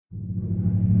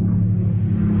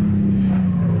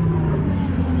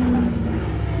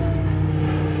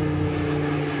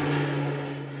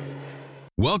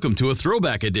Welcome to a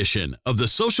throwback edition of the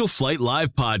SocialFlight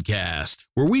Live podcast,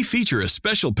 where we feature a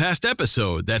special past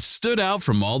episode that stood out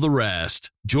from all the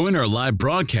rest. Join our live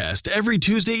broadcast every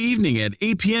Tuesday evening at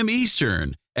 8 p.m.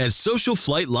 Eastern at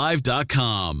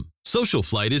SocialFlightLive.com.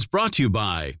 SocialFlight is brought to you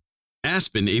by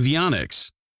Aspen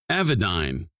Avionics,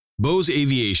 Avidyne, Bose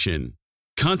Aviation,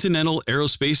 Continental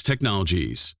Aerospace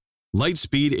Technologies,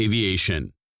 Lightspeed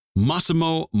Aviation,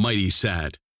 Massimo Mighty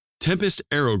Sat, Tempest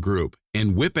Aero Group,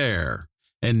 and Wipaire.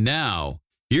 And now,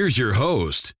 here's your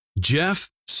host, Jeff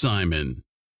Simon.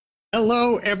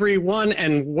 Hello, everyone,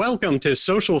 and welcome to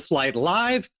SocialFlight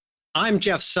Live. I'm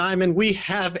Jeff Simon. We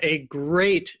have a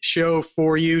great show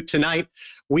for you tonight.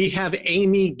 We have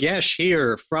Amy Gesch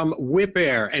here from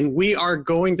Wipaire, and we are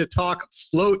going to talk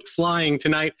float flying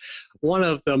tonight. One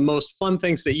of the most fun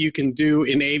things that you can do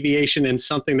in aviation, and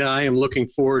something that I am looking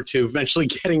forward to eventually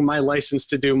getting my license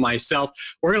to do myself.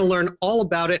 We're going to learn all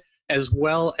about it, as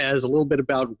well as a little bit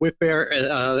about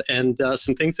Wipaire and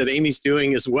some things that Amy's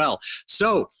doing as well.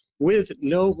 So with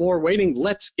no more waiting,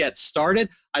 let's get started.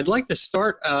 I'd like to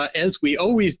start, as we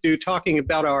always do, talking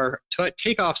about our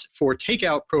takeoffs for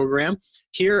takeout program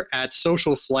here at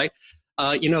SocialFlight.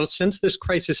 Since this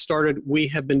crisis started, we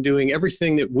have been doing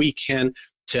everything that we can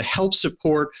to help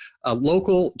support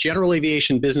local general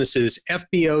aviation businesses,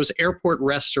 FBOs, airport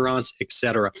restaurants,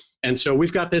 etc. And so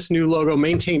we've got this new logo: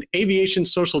 maintain aviation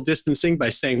social distancing by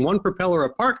staying one propeller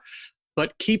apart,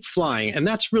 but keep flying. And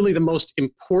that's really the most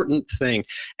important thing.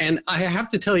 And I have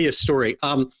to tell you a story.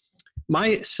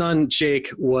 My son, Jake,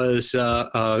 was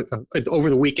over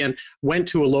the weekend, went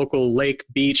to a local lake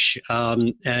beach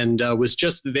and was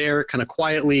just there kind of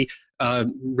quietly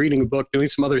reading a book, doing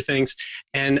some other things,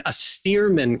 and a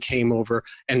steerman came over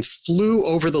and flew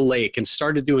over the lake and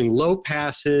started doing low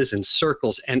passes and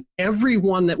circles. And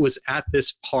everyone that was at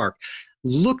this park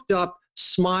looked up,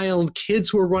 smiled,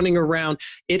 kids were running around.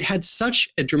 It had such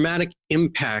a dramatic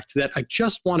impact that I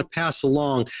just want to pass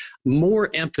along more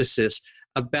emphasis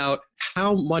about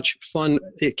how much fun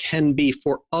it can be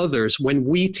for others when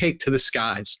we take to the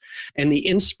skies, and the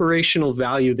inspirational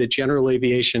value that general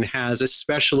aviation has,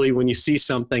 especially when you see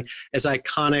something as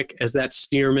iconic as that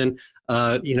steerman,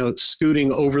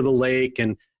 scooting over the lake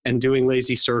and doing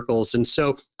lazy circles. And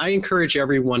so I encourage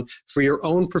everyone, for your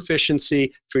own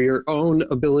proficiency, for your own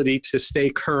ability to stay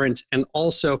current, and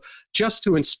also just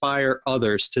to inspire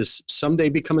others to someday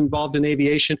become involved in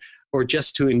aviation, or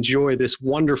just to enjoy this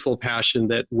wonderful passion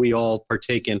that we all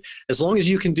partake in. As long as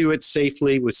you can do it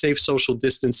safely with safe social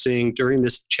distancing during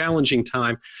this challenging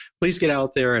time, please get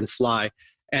out there and fly.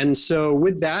 And so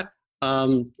with that,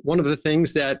 one of the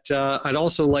things that I'd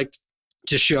also like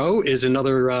to show is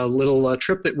another little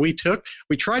trip that we took.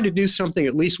 We tried to do something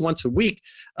at least once a week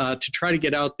to try to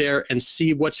get out there and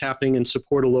see what's happening and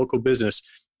support a local business.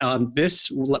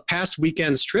 This past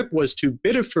weekend's trip was to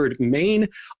Biddeford, Maine,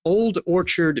 Old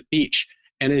Orchard Beach.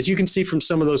 And as you can see from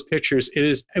some of those pictures,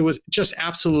 it was just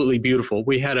absolutely beautiful.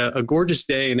 We had a gorgeous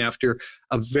day, and after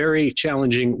a very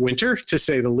challenging winter, to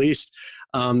say the least,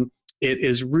 it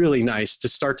is really nice to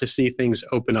start to see things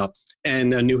open up.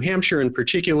 And New Hampshire in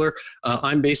particular,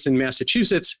 I'm based in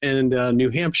Massachusetts, and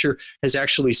New Hampshire has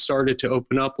actually started to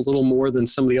open up a little more than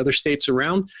some of the other states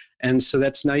around. And so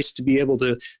that's nice to be able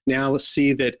to now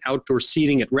see that outdoor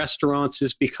seating at restaurants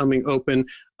is becoming open.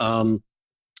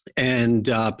 And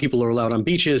people are allowed on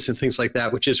beaches and things like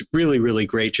that, which is really, really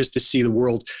great, just to see the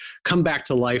world come back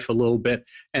to life a little bit.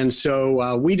 And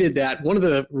so we did that. One of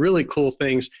the really cool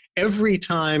things, every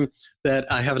time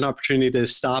that I have an opportunity to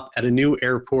stop at a new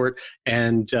airport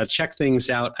and check things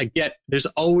out, there's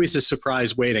always a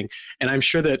surprise waiting. And I'm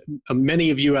sure that many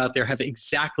of you out there have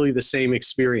exactly the same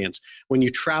experience. When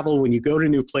you travel, when you go to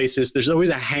new places, there's always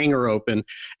a hangar open,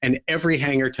 and every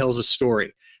hangar tells a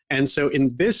story. And so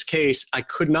in this case, I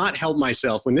could not help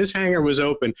myself. When this hangar was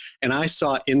open and I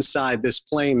saw inside this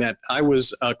plane that I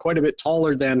was quite a bit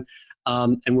taller than,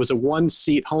 and was a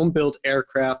one-seat home-built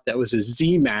aircraft that was a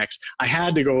Z-Max, I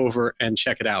had to go over and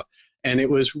check it out. And it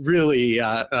was really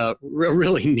a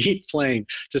really neat plane,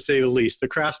 to say the least. The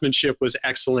craftsmanship was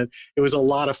excellent. It was a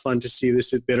lot of fun to see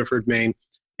this at Biddeford, Maine.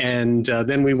 And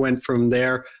then we went from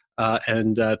there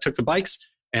and took the bikes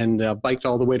and biked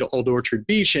all the way to Old Orchard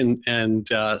Beach and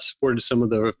supported some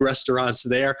of the restaurants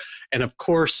there. And of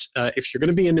course, if you're going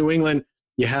to be in New England,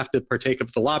 you have to partake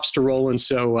of the lobster roll. And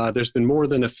so there's been more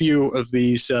than a few of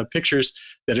these pictures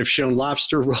that have shown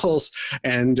lobster rolls,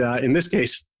 and in this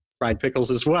case, fried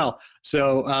pickles as well.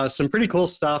 So some pretty cool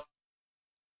stuff.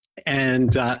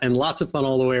 And lots of fun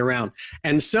all the way around.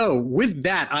 And so with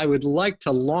that, I would like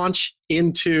to launch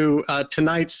into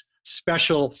tonight's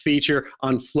special feature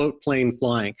on float plane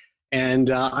flying. And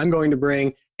I'm going to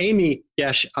bring Amy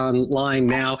Gesch online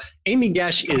now. Amy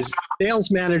Gesch is sales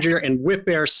manager and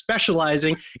Wipaire,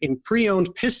 specializing in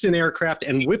pre-owned piston aircraft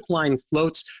and whipline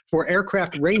floats for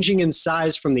aircraft ranging in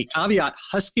size from the Aviat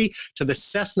Husky to the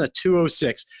Cessna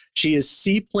 206. She is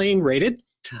seaplane rated,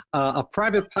 a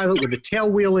private pilot with a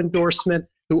tailwheel endorsement,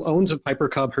 who owns a Piper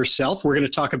Cub herself. We're going to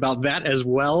talk about that as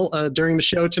well during the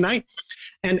show tonight.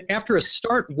 And after a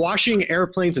start washing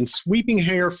airplanes and sweeping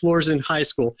hangar floors in high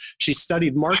school, she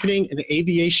studied marketing and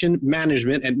aviation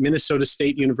management at Minnesota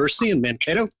State University in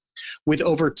Mankato. With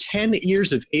over 10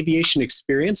 years of aviation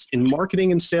experience in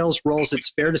marketing and sales roles, it's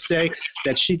fair to say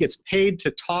that she gets paid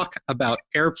to talk about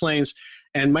airplanes.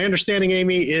 And my understanding,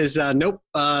 Amy, is nope,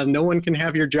 no one can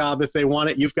have your job if they want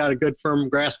it. You've got a good firm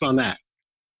grasp on that.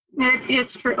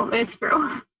 It's true. It's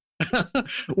true.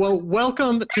 Well,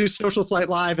 welcome to SocialFlight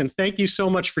Live, and thank you so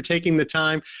much for taking the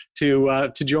time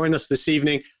to join us this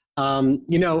evening.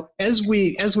 You know, as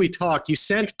we talk, you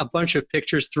sent a bunch of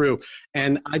pictures through,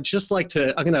 and I'm going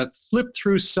to flip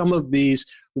through some of these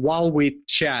while we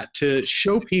chat to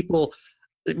show people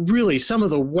really some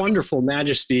of the wonderful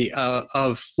majesty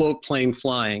of float plane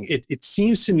flying. It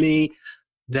seems to me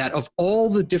that of all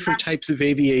the different types of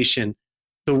aviation,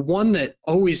 the one that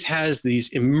always has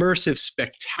these immersive,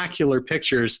 spectacular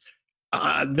pictures,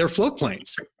 they're float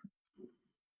planes.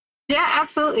 Yeah,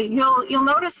 absolutely. You'll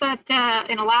notice that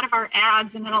in a lot of our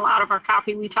ads and in a lot of our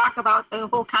copy, we talk about the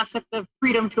whole concept of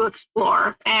freedom to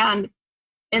explore. And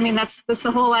I mean, that's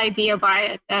the whole idea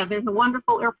by it. There's a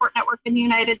wonderful airport network in the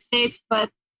United States, but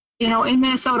you know, in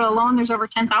Minnesota alone, there's over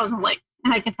 10,000 lakes.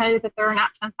 And I can tell you that there are not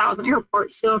 10,000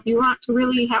 airports. So if you want to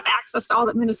really have access to all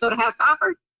that Minnesota has to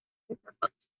offer,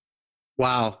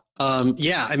 wow.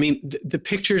 Yeah, I mean, the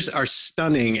pictures are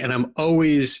stunning, and I'm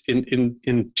always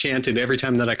enchanted every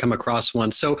time that I come across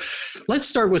one. So let's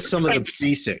start with some of the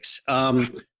basics.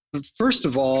 First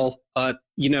of all,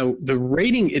 you know, the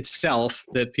rating itself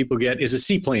that people get is a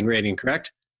seaplane rating,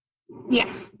 correct?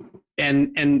 Yes.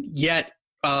 And yet,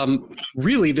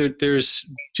 really, there's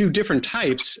two different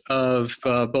types of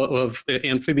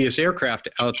amphibious aircraft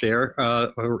out there,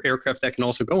 or aircraft that can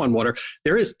also go on water.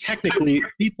 There is technically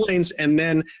seaplanes, and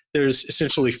then there's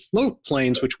essentially float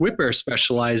planes, which Wipaire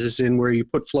specializes in, where you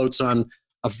put floats on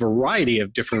a variety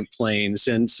of different planes.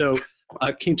 And so,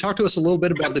 can you talk to us a little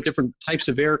bit about the different types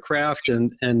of aircraft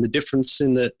and the difference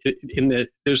in the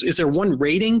is there one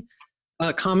rating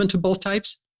common to both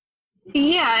types?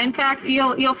 Yeah, in fact,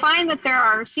 you'll find that there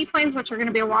are seaplanes, which are going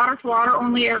to be a water-to-water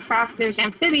only aircraft. There's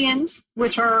amphibians,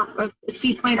 which are a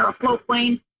seaplane or a float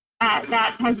plane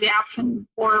that has the option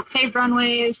for paved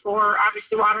runways, for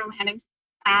obviously water landings.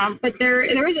 But there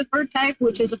is a third type,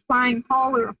 which is a flying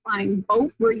hull or a flying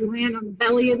boat, where you land on the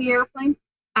belly of the airplane.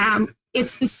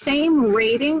 It's the same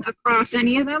rating across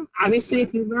any of them. Obviously,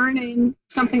 if you learn in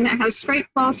something that has straight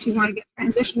floats, you want to get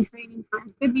transition training for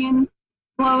amphibian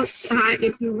floats.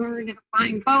 If you learn in a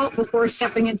flying boat before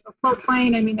stepping into a float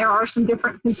plane, I mean, there are some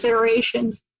different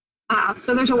considerations.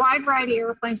 So there's a wide variety of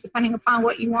airplanes depending upon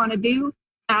what you want to do.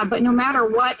 But no matter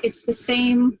what, it's the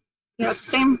same, you know, it's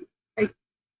the same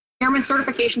airman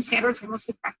certification standards, and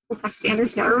mostly practical test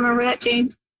standards. You got to remember that,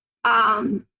 James.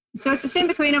 So it's the same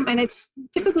between them, and it's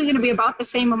typically going to be about the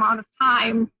same amount of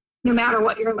time, no matter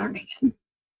what you're learning in.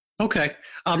 Okay.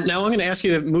 Now I'm going to ask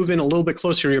you to move in a little bit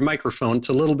closer to your microphone. It's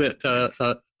a little bit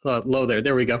low there.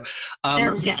 There we go.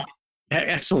 There we go.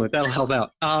 Excellent. That'll help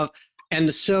out.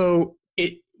 And so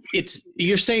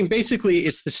you're saying basically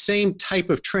it's the same type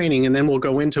of training, and then we'll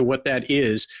go into what that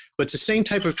is. But it's the same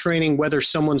type of training whether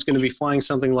someone's going to be flying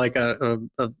something like a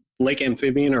lake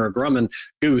amphibian or a Grumman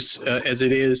goose, as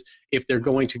it is if they're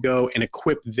going to go and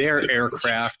equip their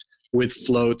aircraft with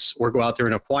floats or go out there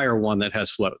and acquire one that has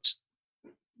floats.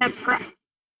 That's correct.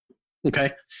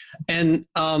 Okay. And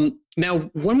now,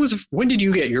 when did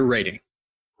you get your rating?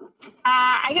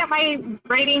 I got my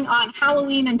rating on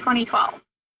Halloween in 2012.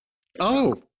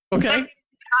 Oh, okay.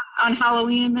 On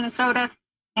Halloween in Minnesota,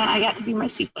 and I got to do my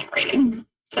seaplane rating.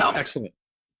 So excellent.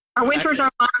 Our winters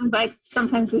are long, but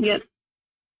sometimes we get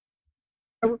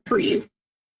a reprieve.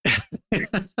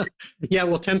 Yeah,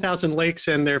 well, 10,000 lakes,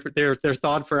 and they're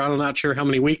thawed for I'm not sure how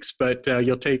many weeks, but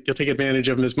you'll take advantage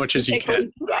of them as much as you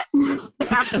can.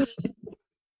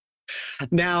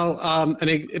 Now,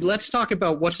 let's talk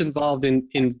about what's involved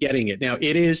in getting it. Now,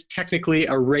 it is technically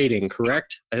a rating,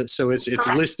 correct? So it's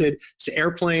listed. It's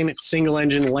airplane, single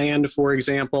engine, land, for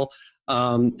example,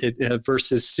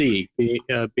 versus sea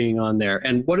being on there.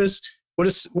 And what does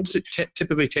it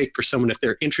typically take for someone if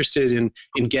they're interested in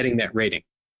getting that rating?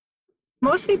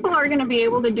 Most people are going to be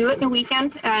able to do it in a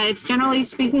weekend. It's generally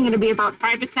speaking going to be about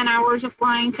 5 to 10 hours of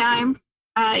flying time.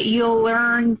 You'll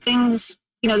learn things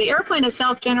the airplane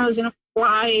itself generally is going to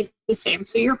fly the same.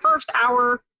 So your first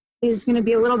hour is going to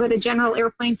be a little bit of general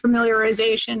airplane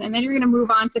familiarization, and then you're going to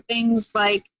move on to things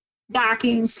like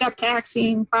docking, step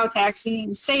taxiing, cloud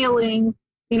taxiing, sailing,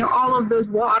 all of those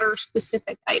water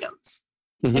specific items.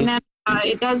 Mm-hmm. And then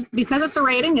it does, because it's a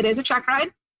rating, it is a check ride.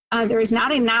 There is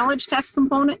not a knowledge test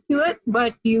component to it,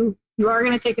 but you are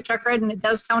going to take a check ride, and it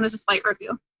does count as a flight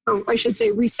review, or I should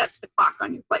say resets the clock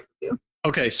on your flight review.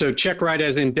 Okay, so check ride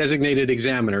as in designated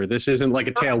examiner. This isn't like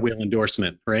a tailwheel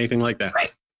endorsement or anything like that.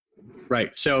 Right.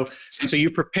 Right. So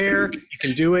you prepare, you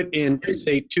can do it in,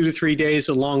 say, 2 to 3 days,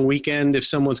 a long weekend, if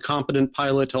someone's competent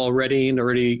pilot already and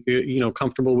already,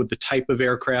 comfortable with the type of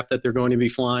aircraft that they're going to be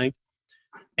flying.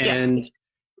 And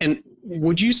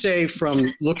would you say,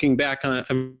 from looking back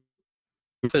on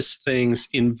things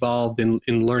involved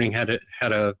in learning how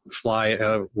to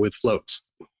fly with floats?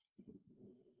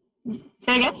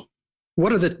 Say again?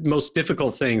 What are the most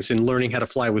difficult things in learning how to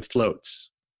fly with floats?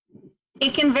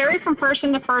 It can vary from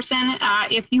person to person.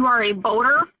 If you are a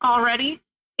boater already,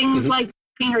 things like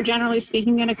docking are generally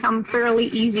speaking going to come fairly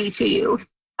easy to you.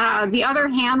 The other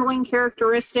handling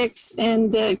characteristics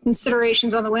and the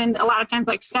considerations on the wind, a lot of times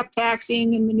like step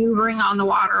taxiing and maneuvering on the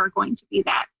water are going to be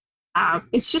that.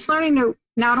 It's just learning to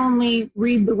not only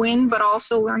read the wind, but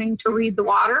also learning to read the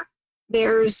water.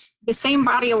 There's the same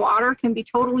body of water can be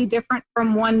totally different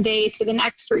from one day to the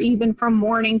next, or even from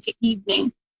morning to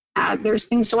evening. There's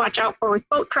things to watch out for with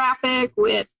boat traffic,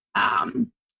 with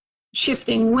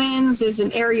shifting winds. Is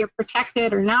an area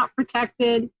protected or not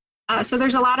protected? So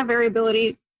there's a lot of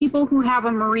variability. People who have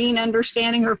a marine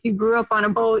understanding, or if you grew up on a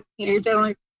boat, you're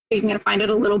generally going to find it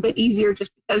a little bit easier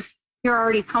just because you're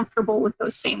already comfortable with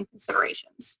those same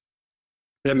considerations.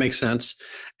 That makes sense.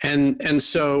 And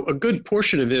so a good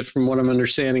portion of it, from what I'm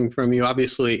understanding from you,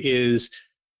 obviously, is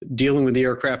dealing with the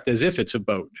aircraft as if it's a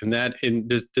boat. And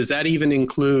does that even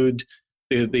include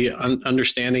the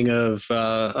understanding of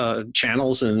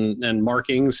channels and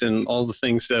markings and all the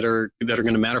things that are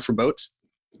going to matter for boats?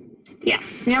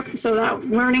 Yes. Yep. So that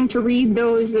learning to read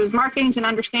those markings and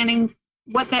understanding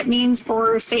what that means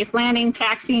for safe landing,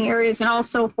 taxiing areas, and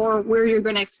also for where you're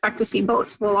going to expect to see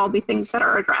boats will all be things that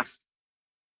are addressed.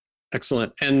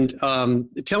 Excellent. And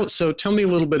tell me a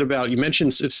little bit about, you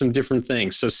mentioned some different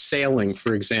things. So sailing,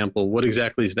 for example, what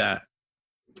exactly is that?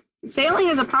 Sailing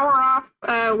is a power off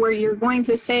where you're going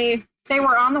to say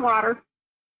we're on the water,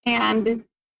 and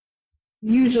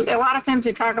usually a lot of times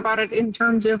they talk about it in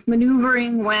terms of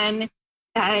maneuvering when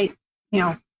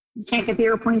you can't get the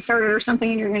airplane started or something,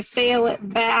 and you're going to sail it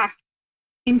back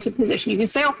into position. You can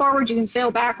sail forward, you can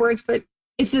sail backwards, but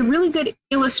it's a really good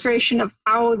illustration of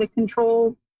how the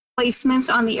control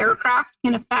placements on the aircraft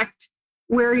can affect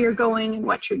where you're going and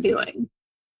what you're doing.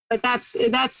 But that's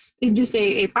just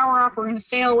a power off. We're going to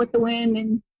sail with the wind,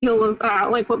 and you'll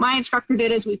like what my instructor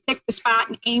did is we picked the spot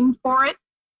and aimed for it,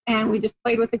 and we just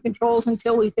played with the controls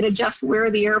until we could adjust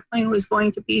where the airplane was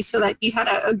going to be, so that you had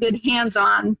a good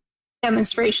hands-on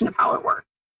demonstration of how it worked.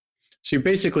 So you're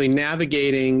basically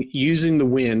navigating using the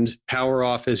wind, power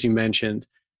off as you mentioned,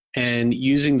 and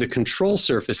using the control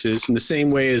surfaces in the same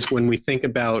way as when we think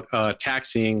about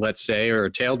taxiing, let's say, or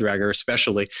a tail dragger,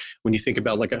 especially when you think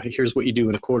about here's what you do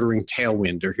in a quartering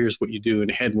tailwind, or here's what you do in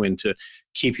a headwind to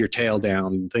keep your tail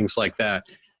down, and things like that.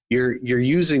 You're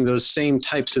using those same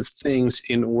types of things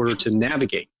in order to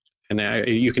navigate, and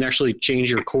you can actually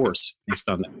change your course based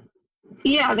on that.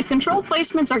 Yeah, the control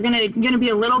placements are going to be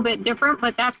a little bit different,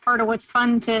 but that's part of what's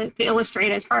fun to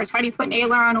illustrate, as far as how do you put an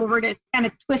aileron over to kind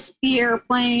of twist the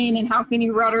airplane, and how can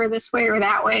you rudder this way or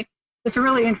that way. It's a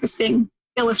really interesting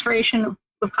illustration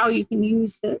of how you can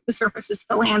use the surfaces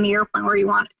to land the airplane where you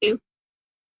want it to.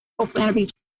 Hopefully on a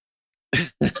beach.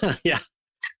 Yeah.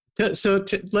 So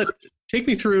take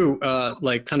me through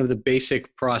kind of the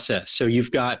basic process. So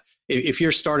you've got, if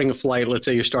you're starting a flight, let's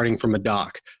say you're starting from a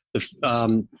dock,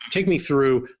 take me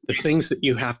through the things that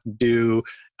you have to do,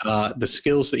 the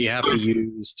skills that you have to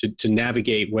use to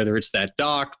navigate, whether it's that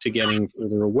dock, to getting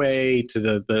further away, to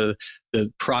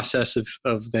the process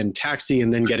of then taxi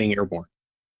and then getting airborne.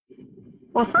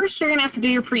 Well, first you're going to have to do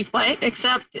your pre-flight,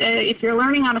 except if you're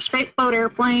learning on a straight float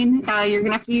airplane, you're going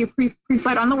to have to do your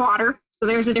pre-flight on the water. So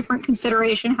there's a different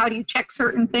consideration. How do you check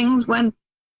certain things when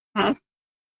the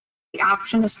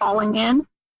option is falling in?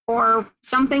 Or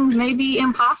some things may be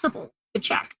impossible to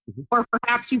check. Mm-hmm. Or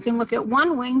perhaps you can look at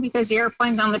one wing because the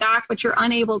airplane's on the dock, but you're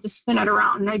unable to spin it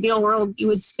around. In an ideal world, you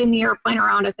would spin the airplane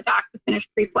around at the dock to finish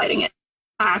pre-flighting it.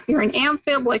 If you're an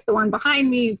amphib like the one behind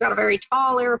me, you've got a very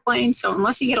tall airplane, so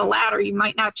unless you get a ladder, you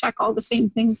might not check all the same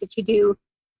things that you do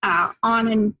on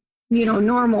a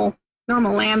normal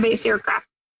land-based aircraft.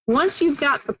 Once you've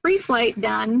got the pre-flight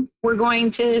done, we're going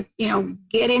to,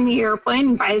 get in the airplane.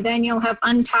 And by then you'll have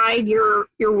untied your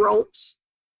ropes.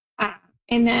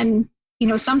 And then,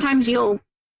 sometimes you'll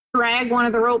drag one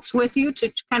of the ropes with you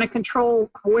to kind of control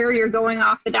where you're going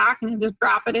off the dock, and just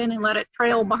drop it in and let it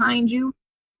trail behind you.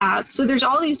 So there's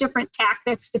all these different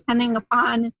tactics depending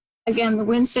upon, again, the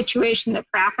wind situation, the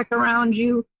traffic around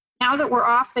you. Now that we're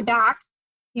off the dock,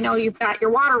 you've got your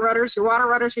water rudders. Your water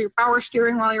rudders are your power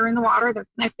steering while you're in the water. They're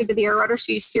connected to the air rudder,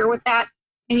 so you steer with that,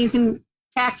 and you can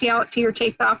taxi out to your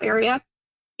takeoff area.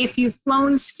 If you've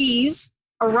flown skis,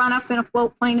 a run-up in a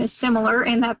float plane is similar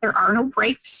in that there are no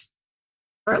brakes,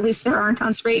 or at least there aren't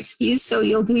on straight skis, so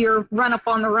you'll do your run-up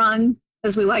on the run,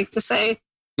 as we like to say.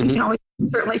 Mm-hmm. You can always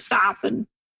certainly stop and,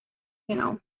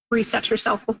 reset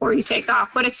yourself before you take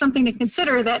off. But it's something to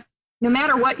consider that no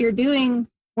matter what you're doing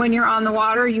when you're on the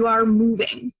water, you are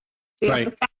moving. So you have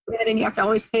to factor it, and you have to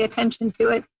always pay attention to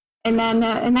it. And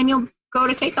then you'll go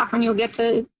to takeoff, and you'll get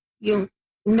to, your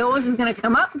nose is going to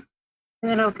come up, and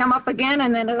then it'll come up again,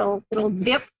 and then it'll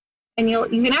dip, and you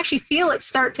can actually feel it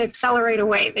start to accelerate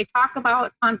away. They talk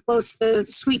about on floats the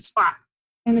sweet spot,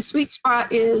 and the sweet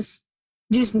spot is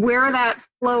just where that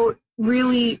float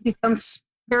really becomes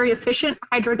very efficient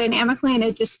hydrodynamically, and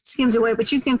it just skims away.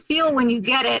 But you can feel when you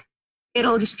get it,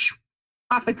 it'll just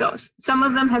off it goes. Some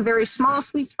of them have very small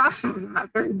sweet spots. Some of them have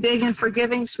very big and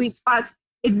forgiving sweet spots.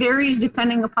 It varies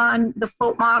depending upon the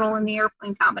float model and the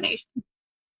airplane combination.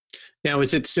 Now,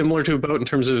 is it similar to a boat in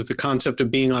terms of the concept of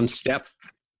being on step?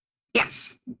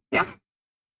 Yes. Yeah.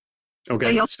 Okay.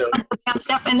 So you'll on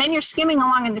step, and then you're skimming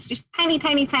along in this just tiny,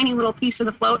 tiny, tiny little piece of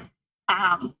the float.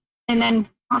 And then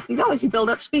off you go as you build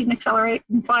up speed and accelerate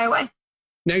and fly away.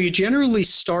 Now, you're generally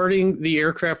starting the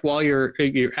aircraft while you're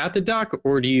at the dock,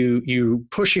 or do you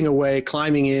pushing away,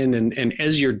 climbing in, and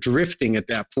as you're drifting at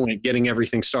that point, getting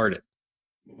everything started?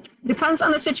 Depends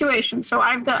on the situation. So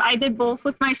I did both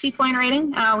with my seaplane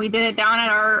rating. We did it down at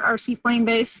our seaplane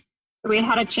base. So we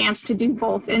had a chance to do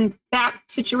both. In that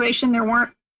situation, there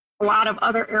weren't a lot of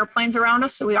other airplanes around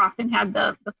us, so we often had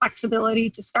the flexibility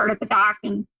to start at the dock.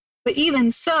 But even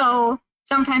so,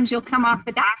 sometimes you'll come off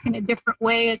the dock in a different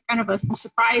way, kind of a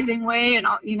surprising way, and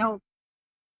so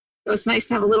it's nice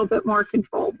to have a little bit more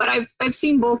control. But I've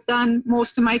seen both done.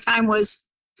 Most of my time was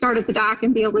start at the dock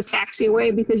and be able to taxi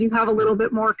away because you have a little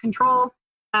bit more control.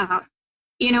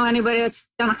 Anybody that's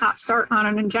done a hot start on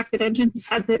an injected engine has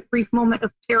had that brief moment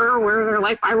of terror where they're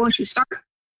like, why won't you start?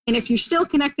 And if you're still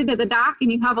connected to the dock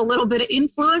and you have a little bit of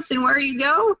influence in where you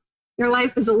go, your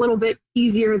life is a little bit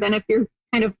easier than if you're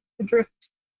kind of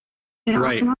adrift.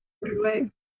 Right.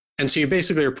 And so you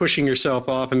basically are pushing yourself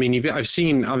off. I mean, I've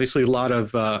seen obviously a lot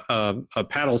of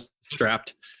paddles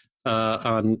strapped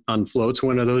on floats.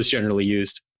 When are those generally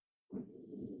used?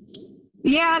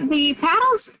 Yeah, the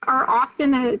paddles are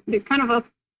often they're kind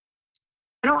of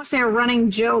I don't want to say a running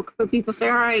joke, but people say,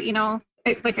 all right,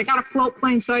 I got a float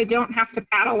plane, so I don't have to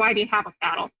paddle. Why do you have a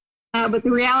paddle? But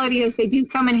the reality is they do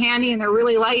come in handy, and they're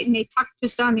really light, and they tuck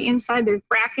just on the inside. There's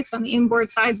brackets on the inboard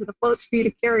sides of the floats for you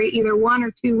to carry either one or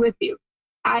two with you.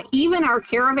 Even our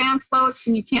caravan floats,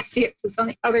 and you can't see it because it's on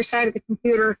the other side of the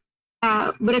computer,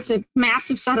 but it's a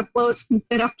massive set of floats, can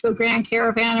fit up to a Grand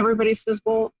Caravan. Everybody says,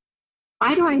 well,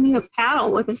 why do I need a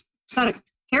paddle with a set of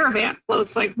caravan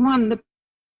floats? Like, one, the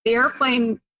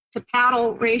airplane to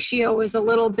paddle ratio is a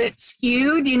little bit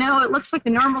skewed. It looks like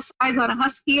the normal size on a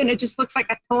Husky, and it just looks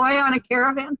like a toy on a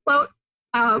caravan float.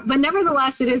 But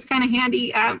nevertheless, it is kind of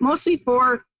handy, mostly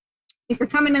for if you're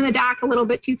coming in the dock a little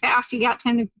bit too fast, you got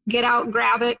time to get out and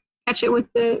grab it, catch it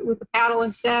with the paddle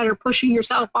instead, or pushing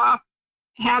yourself off.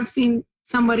 I have seen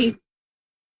somebody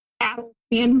paddle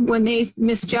in when they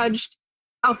misjudged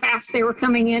how fast they were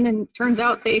coming in, and turns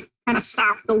out they kind of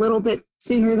stopped a little bit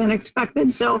sooner than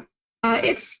expected. So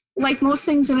it's like most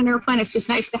things in an airplane, it's just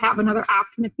nice to have another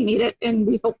option if you need it, and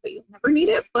we hope that you'll never need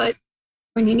it, but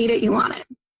when you need it, you want it.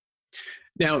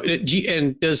 Now,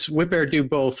 and does Wipaire do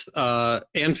both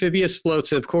amphibious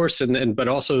floats, of course, but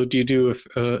also do you do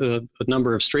a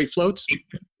number of straight floats?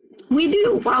 We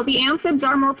do. While the amphibs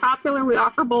are more popular, we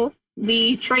offer both.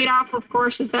 The trade-off, of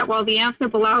course, is that while the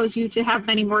amphib allows you to have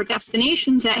many more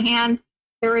destinations at hand,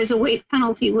 there is a weight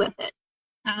penalty with it.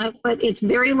 But it's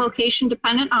very location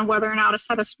dependent on whether or not a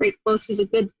set of straight floats is a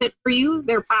good fit for you.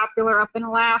 They're popular up in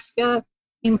Alaska,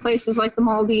 in places like the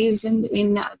Maldives, and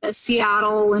in the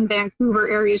Seattle and Vancouver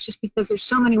areas, just because there's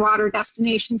so many water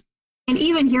destinations, and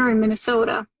even here in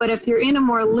Minnesota. But if you're in a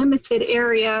more limited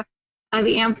area,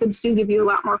 the amphibs do give you a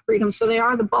lot more freedom. So they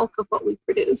are the bulk of what we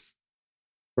produce.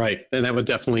 Right, and that would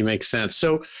definitely make sense.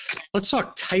 So let's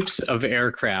talk types of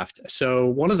aircraft. So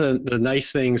one of the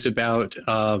nice things about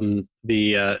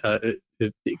the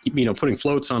putting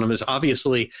floats on them is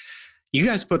obviously you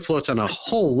guys put floats on a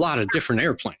whole lot of different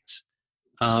airplanes.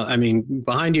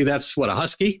 Behind you, that's what, a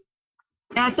Husky?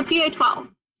 Yeah, it's a PA-12.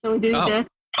 So we do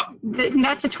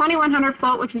that's a 2100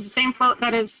 float, which is the same float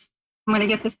that is, I'm going to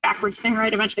get this backwards thing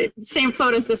right eventually, the same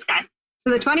float as this guy. So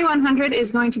the 2100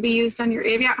 is going to be used on your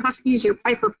Aviat Huskies, your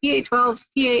Piper PA-12s,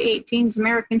 PA-18s,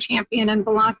 American Champion, and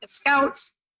Belanca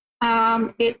Scouts.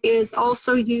 It is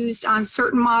also used on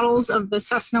certain models of the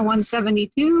Cessna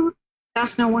 172,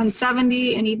 Cessna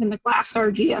 170, and even the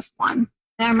Glassar GS1. And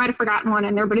I might have forgotten one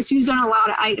in there, but it's used on a lot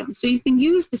of items. So you can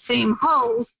use the same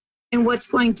hulls, and what's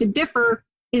going to differ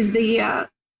is the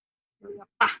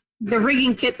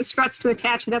rigging kit, the struts to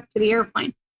attach it up to the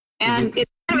airplane. And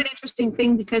it's kind of an interesting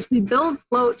thing because we build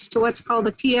floats to what's called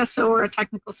a TSO, or a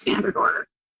technical standard order.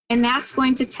 And that's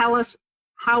going to tell us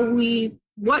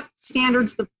what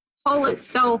standards the hull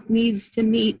itself needs to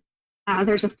meet.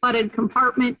 There's a flooded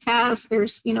compartment test.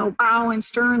 There's, bow and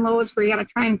stern loads where you got to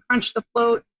try and crunch the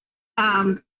float.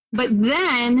 But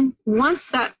then once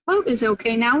that float is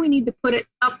okay, now we need to put it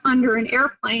up under an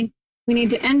airplane. We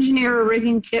need to engineer a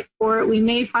rigging kit for it. We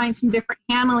may find some different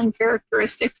handling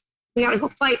characteristics. We got to go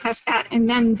flight test that. And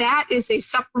then that is a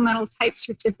supplemental type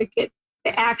certificate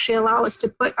to actually allow us to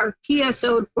put our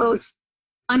TSO floats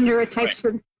under a type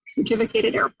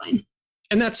certificated airplane.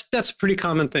 And that's a pretty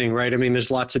common thing, right? I mean,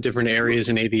 there's lots of different areas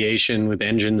in aviation with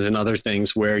engines and other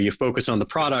things where you focus on the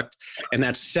product, and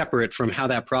that's separate from how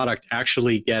that product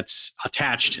actually gets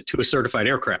attached to a certified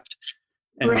aircraft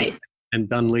and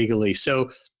done legally.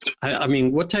 So,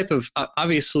 what type of,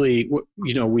 obviously,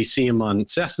 we see them on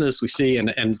Cessnas,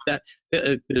 and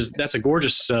that's a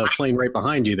gorgeous plane right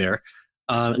behind you there.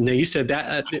 Now you said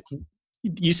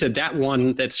that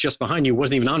one that's just behind you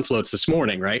wasn't even on floats this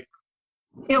morning, right?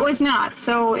 It was not.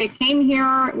 So it came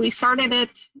here. We started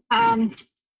it, I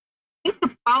think,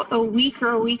 about a week or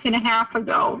a week and a half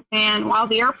ago. And while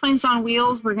the airplane's on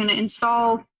wheels, we're going to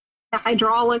install the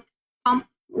hydraulic pump,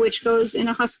 which goes in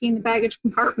a Husky in the baggage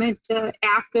compartment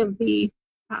aft of the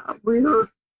rear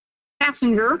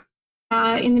passenger.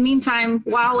 In the meantime,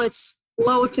 while it's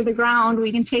low to the ground,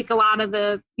 we can take a lot of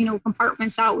the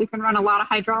compartments out. We can run a lot of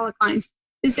hydraulic lines.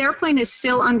 This airplane is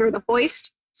still under the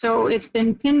hoist. So it's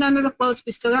been pinned under the floats.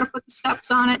 We still got to put the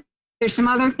steps on it. There's some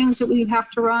other things that we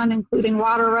have to run, including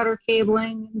water rudder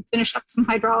cabling and finish up some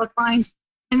hydraulic lines.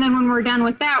 And then when we're done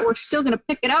with that, we're still going to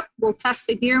pick it up. We'll test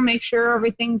the gear, make sure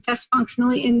everything tests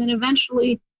functionally. And then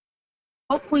eventually,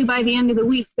 hopefully by the end of the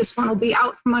week, this one will be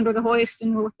out from under the hoist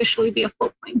and will officially be a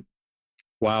float plane.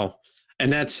 Wow.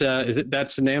 And that's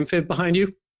that's an amphib behind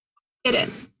you? It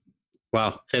is.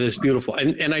 Wow, that is beautiful.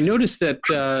 And I noticed that,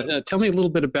 tell me a little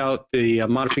bit about the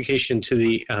modification to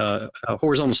the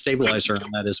horizontal stabilizer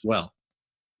on that as well.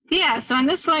 Yeah, so on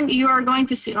this one, you are going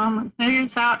to see, I'm going to figure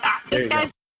this out. This guy's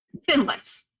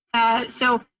finlets.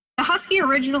 So the Husky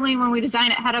originally, when we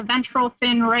designed it, had a ventral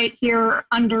fin right here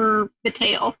under the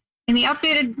tail. And the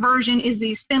updated version is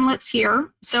these finlets here.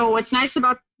 So what's nice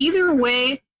about either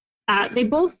way, they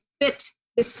both fit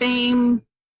the same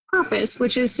purpose,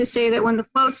 which is to say that when the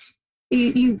floats,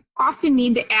 you often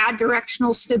need to add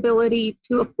directional stability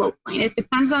to a float plane. It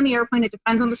depends on the airplane. It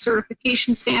depends on the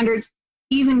certification standards.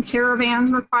 Even caravans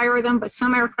require them, but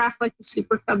some aircraft like the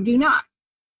Super Cub do not.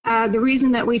 The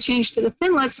reason that we changed to the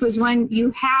finlets was when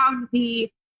you have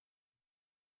the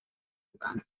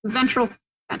ventral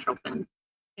fin.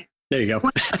 There you go.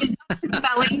 The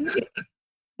belly.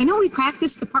 I know we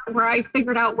practiced the part where I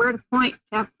figured out where to point,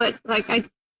 Jeff, but I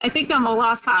think I'm a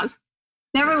lost cause.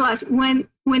 Nevertheless, when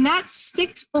that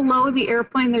sticks below the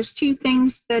airplane, there's two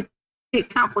things that it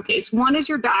complicates. One is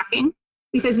your docking,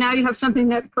 because now you have something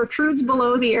that protrudes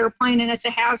below the airplane, and it's a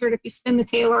hazard if you spin the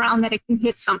tail around that it can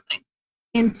hit something.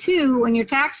 And two, when you're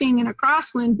taxiing in a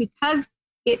crosswind, because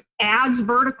it adds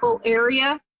vertical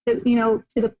area to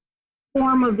the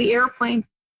form of the airplane,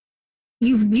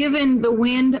 you've given the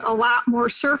wind a lot more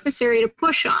surface area to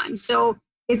push on. So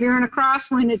if you're in a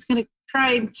crosswind, it's going to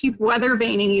try and keep weather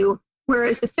vaning you.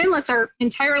 Whereas the finlets are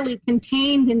entirely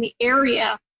contained in the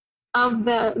area of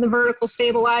the vertical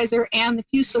stabilizer and the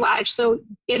fuselage, so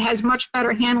it has much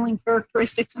better handling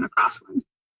characteristics in a crosswind.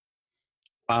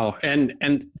 Wow,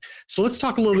 and so let's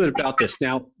talk a little bit about this.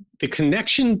 Now, the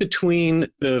connection between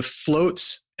the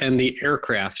floats and the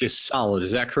aircraft is solid,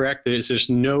 is that correct? There's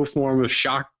no form of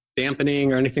shock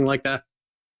dampening or anything like that?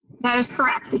 That is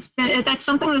correct. That's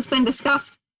something that's been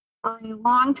discussed for a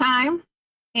long time.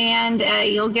 And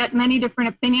you'll get many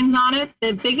different opinions on it.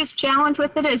 The biggest challenge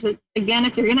with it is that, again,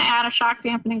 if you're going to add a shock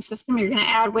dampening system, you're going to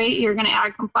add weight, you're going to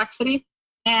add complexity.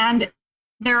 And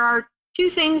there are two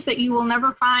things that you will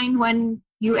never find when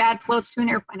you add floats to an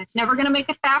airplane. It's never going to make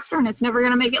it faster, and it's never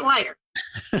going to make it lighter,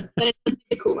 but it does make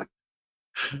it cooler.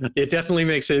 It definitely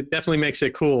makes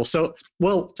it cool. So,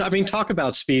 well, I mean, talk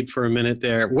about speed for a minute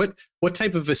there. What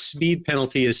type of a speed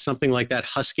penalty is something like that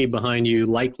Husky behind you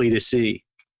likely to see?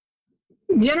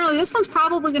 Generally, this one's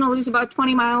probably going to lose about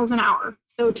 20 miles an hour.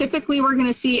 So typically we're going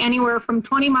to see anywhere from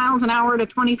 20 miles an hour to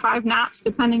 25 knots,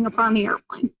 depending upon the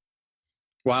airplane.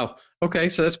 Wow. Okay.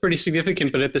 So that's pretty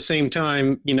significant, but at the same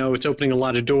time, you know, it's opening a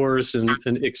lot of doors and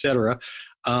et cetera.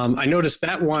 I noticed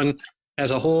that one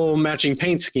has a whole matching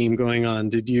paint scheme going on.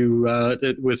 Did you,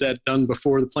 was that done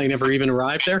before the plane ever even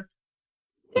arrived there?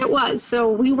 It was.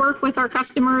 So we work with our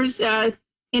customers. In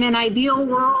an ideal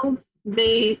world,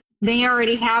 they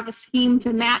already have a scheme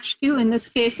to match to. In this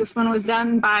case, this one was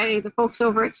done by the folks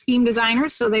over at Scheme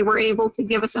Designers, so they were able to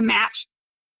give us a matched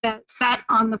set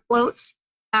on the floats.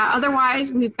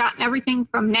 Otherwise, we've gotten everything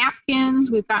from napkins.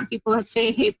 We've gotten people that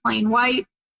say, hey, plain white.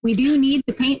 We do need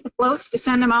to paint the floats to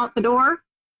send them out the door.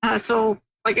 So,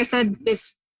 like I said,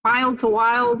 it's wild to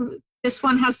wild. This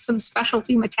one has some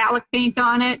specialty metallic paint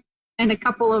on it and a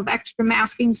couple of extra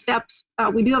masking steps.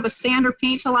 We do have a standard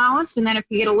paint allowance, and then if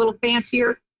you get a little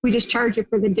fancier, we just charge you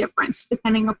for the difference,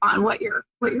 depending upon what your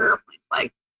airplane's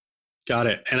like. Got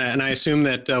it. And I assume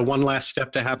that one last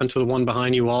step to happen to the one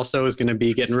behind you also is going to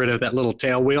be getting rid of that little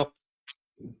tail wheel.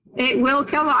 It will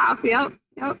come off. Yep.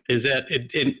 Is that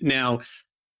it now?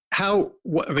 I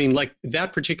mean, like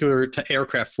that particular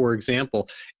aircraft, for example,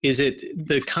 is it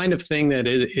the kind of thing that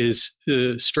is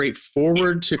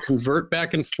straightforward to convert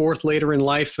back and forth later in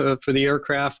life for the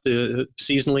aircraft,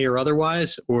 seasonally or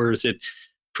otherwise, or is it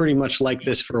pretty much like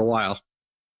this for a while?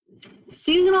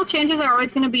 Seasonal changes are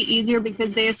always going to be easier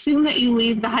because they assume that you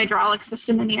leave the hydraulic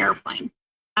system in the airplane.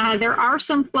 There are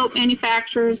some float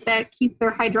manufacturers that keep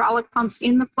their hydraulic pumps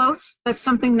in the floats. That's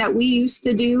something that we used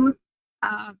to do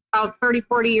about 30,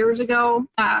 40 years ago.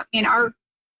 In our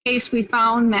case, we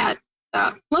found that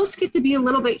floats get to be a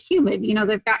little bit humid. You know,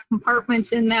 they've got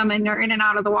compartments in them and they're in and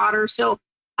out of the water. So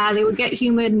they would get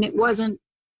humid, and it wasn't,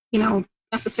 you know,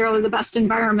 necessarily the best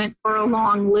environment for a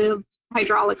long-lived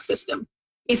hydraulic system.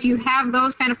 If you have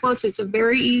those kind of floats, it's a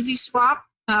very easy swap.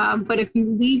 But if you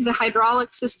leave the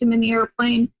hydraulic system in the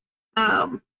airplane,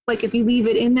 like if you leave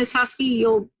it in this Husky,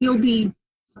 you'll be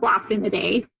swapped in a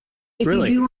day. If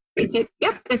really? You do take it,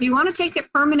 yep. If you want to take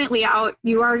it permanently out,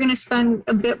 you are going to spend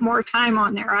a bit more time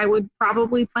on there. I would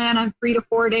probably plan on 3 to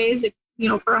 4 days. You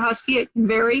know, for a Husky, it can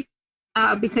vary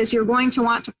because you're going to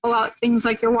want to pull out things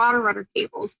like your water rudder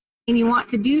cables. And you want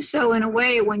to do so in a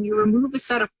way when you remove a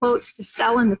set of floats to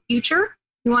sell in the future,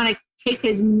 you want to take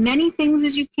as many things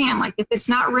as you can. Like if it's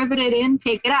not riveted in,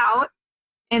 take it out.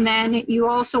 And then you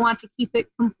also want to keep it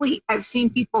complete. I've seen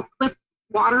people clip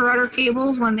water rudder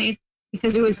cables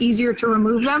because it was easier to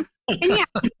remove them. And yeah,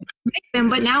 make them,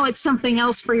 but now it's something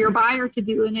else for your buyer to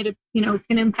do, and it, you know,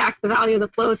 can impact the value of the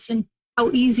floats and how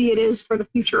easy it is for the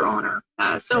future owner.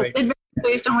 So right. It varies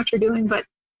based on what you're doing, but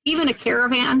even a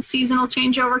Caravan seasonal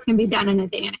changeover can be done in a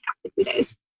day and a half to 2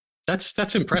 days.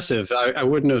 That's impressive. I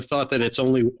wouldn't have thought that it's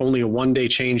only a 1 day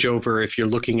changeover if you're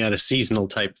looking at a seasonal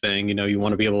type thing. You know, you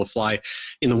want to be able to fly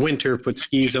in the winter, put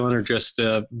skis on, or just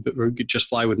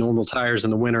fly with normal tires in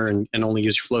the winter and only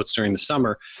use your floats during the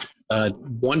summer.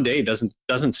 1 day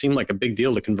doesn't seem like a big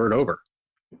deal to convert over.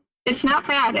 It's not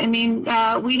bad. I mean,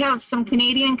 we have some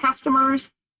Canadian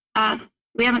customers.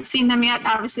 We haven't seen them yet,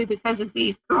 obviously, because of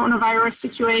the coronavirus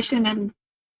situation,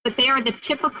 but they are the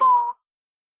typical.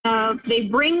 They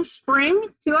bring spring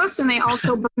to us, and they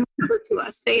also bring winter to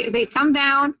us. They come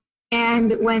down,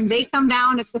 and when they come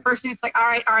down, it's the first thing. It's like, all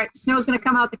right, the snow's going to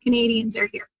come out. The Canadians are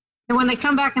here. And when they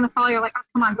come back in the fall, you're like, oh,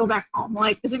 come on, go back home,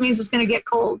 like, because it means it's going to get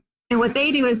cold. And what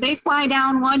they do is they fly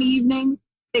down one evening,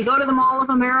 they go to the Mall of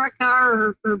America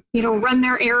or you know, run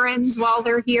their errands while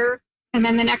they're here, and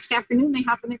then the next afternoon they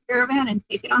hop in their Caravan and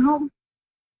take it on home.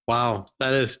 Wow,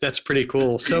 that's pretty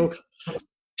cool. So.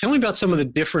 Tell me about some of the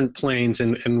different planes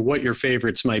and what your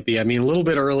favorites might be. I mean, a little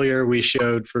bit earlier we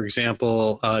showed, for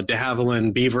example, de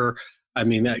Havilland Beaver. I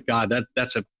mean,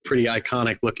 that's a pretty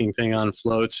iconic looking thing on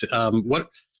floats. What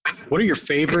are your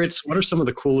favorites? What are some of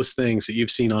the coolest things that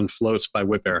you've seen on floats by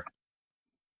Wipaire?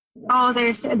 Oh,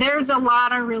 there's a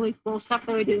lot of really cool stuff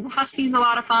that we do. The Husky's a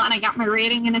lot of fun. I got my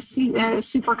rating in a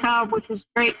Super Cub, which was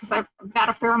great because I've got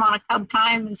a fair amount of Cub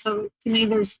time, and so to me,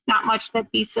 there's not much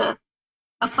that beats a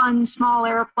fun small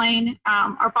airplane.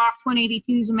 Our Box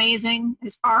 182 is amazing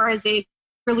as far as a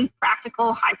really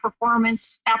practical high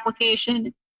performance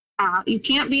application. You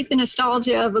can't beat the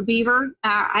nostalgia of a Beaver.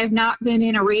 I've not been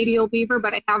in a radial Beaver,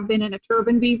 but I have been in a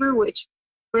turbine Beaver, which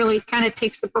really kind of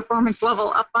takes the performance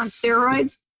level up on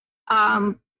steroids.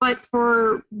 But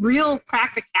for real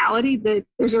practicality,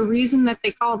 there's a reason that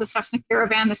they call the Cessna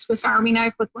Caravan the Swiss Army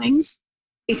knife with wings,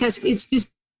 because it's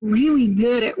just really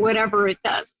good at whatever it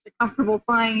does. It's a comfortable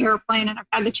flying airplane, and I've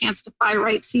had the chance to fly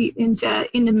right seat into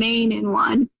Maine in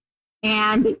one.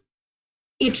 And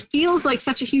it feels like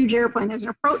such a huge airplane. There's an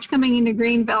approach coming into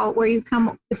Greenville where you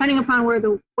come, depending upon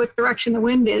what direction the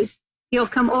wind is, you'll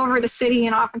come over the city,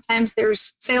 and oftentimes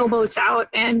there's sailboats out.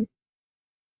 And,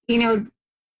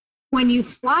 when you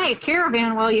fly a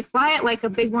Caravan, well, you fly it like a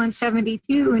big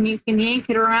 172 and you can yank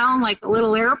it around like a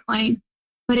little airplane,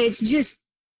 but it's just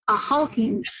a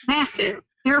hulking, massive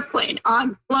airplane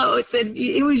on floats. And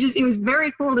it was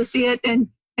very cool to see it. And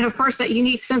of course, that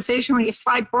unique sensation when you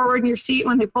slide forward in your seat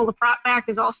when they pull the prop back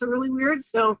is also really weird.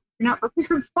 So if you're not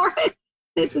prepared for it,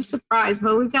 it's a surprise.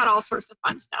 But we've got all sorts of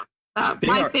fun stuff.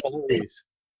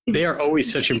 They are always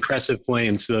such impressive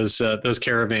planes, those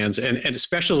Caravans, and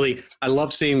especially I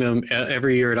love seeing them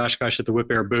every year at Oshkosh at the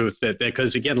Wipaire booth.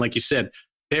 Because again, like you said,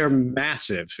 they're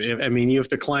massive. I mean, you have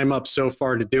to climb up so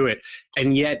far to do it,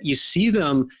 and yet you see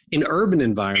them in urban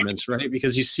environments, right?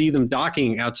 Because you see them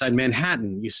docking outside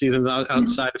Manhattan, you see them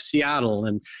outside of Seattle,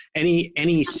 and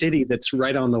any city that's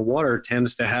right on the water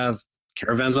tends to have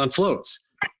Caravans on floats.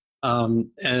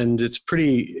 And it's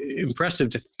pretty impressive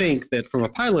to think that from a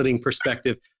piloting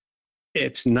perspective,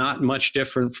 it's not much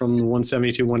different from the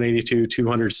 172, 182,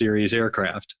 200 series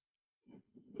aircraft.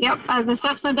 Yep, the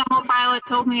Cessna demo pilot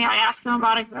told me, I asked him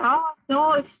about it. He said, oh,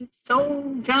 no, it's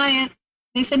so giant.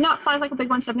 And he said, no, it flies like a big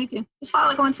 172. Just fly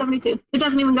like a 172. It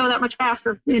doesn't even go that much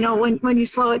faster, when you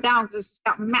slow it down, because it's just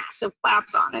got massive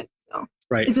flaps on it. So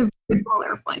right. It's a very cool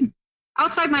airplane.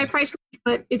 Outside my price range,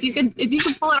 but if you can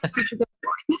pull it off, you should go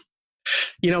for it.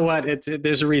 You know what?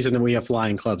 There's a reason that we have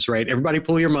flying clubs, right? Everybody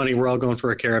pull your money. We're all going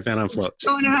for a Caravan on floats.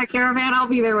 Going in a Caravan, I'll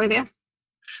be there with you.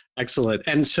 Excellent.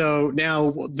 And so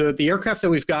now the aircraft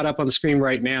that we've got up on the screen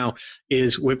right now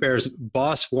is Wipaire's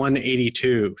Boss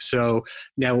 182. So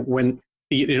now when,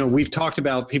 we've talked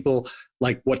about people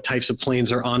like what types of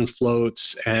planes are on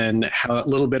floats and a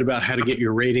little bit about how to get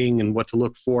your rating and what to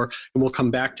look for. And we'll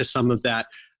come back to some of that.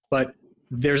 But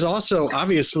there's also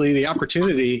obviously the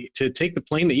opportunity to take the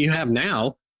plane that you have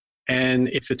now, and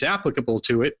if it's applicable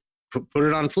to it, put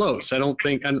it on floats.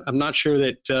 I'm not sure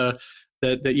that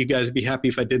you guys would be happy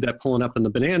if I did that pulling up in the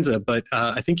Bonanza, but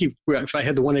I think if I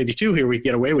had the 182 here, we'd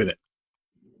get away with it.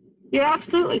 You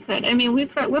absolutely could. I mean,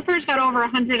 Wipaire's got over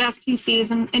 100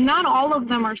 STCs, and not all of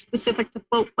them are specific to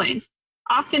float planes.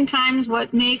 Oftentimes,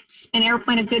 what makes an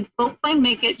airplane a good float plane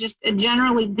make it just a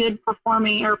generally good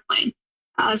performing airplane.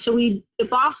 The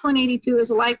Boss 182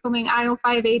 is a Lycoming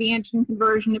IO580 engine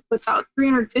conversion. It puts out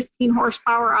 315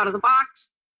 horsepower out of the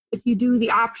box. If you do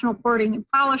the optional porting and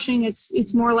polishing,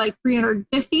 it's more like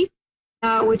 350,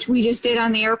 which we just did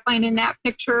on the airplane in that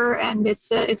picture, and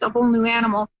it's a whole new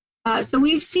animal. So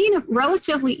we've seen a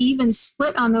relatively even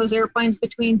split on those airplanes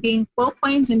between being float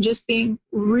planes and just being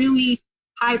really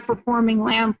high-performing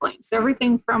land planes. So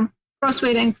everything from thrust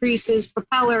weight increases,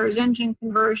 propellers, engine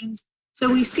conversions. So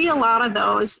we see a lot of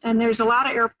those, and there's a lot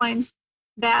of airplanes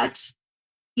that,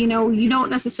 you don't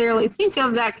necessarily think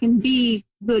of that can be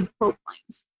good float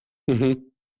planes. Mm-hmm.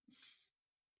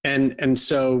 And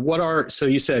so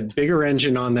you said bigger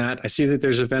engine on that. I see that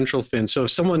there's a ventral fin. So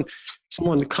if someone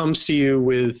comes to you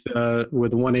with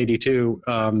 182,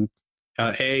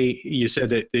 you said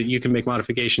that you can make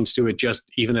modifications to it just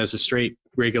even as a straight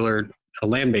regular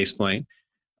land-based plane.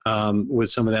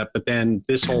 With some of that, but then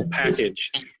this whole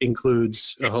package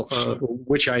includes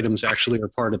which items actually are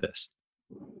part of this?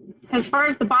 As far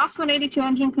as the Boss 182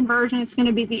 engine conversion, it's going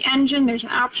to be the engine. There's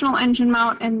an optional engine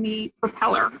mount and the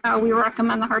propeller. We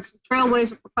recommend the Hearts of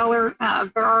Trailblazer propeller.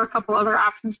 There are a couple other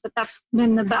options, but that's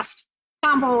been the best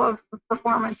combo of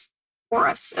performance for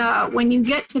us. When you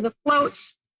get to the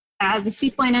floats, the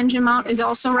seaplane engine mount is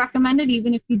also recommended,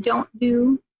 even if you don't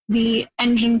do the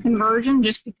engine conversion,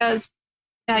 just because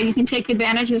you can take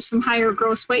advantage of some higher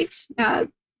gross weights.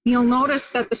 You'll notice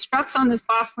that the struts on this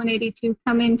Boss 182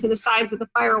 come into the sides of the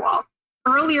firewall.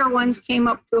 Earlier ones came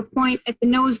up to a point at the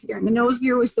nose gear, and the nose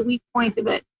gear was the weak point of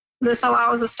it. This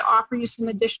allows us to offer you some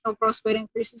additional gross weight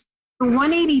increases. The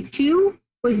 182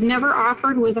 was never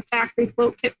offered with a factory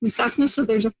float kit from Cessna, so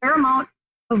there's a fair amount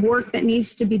of work that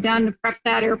needs to be done to prep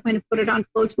that airplane and put it on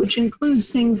floats, which includes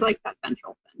things like that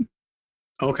ventral fin.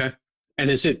 Okay. And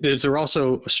is there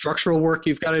also structural work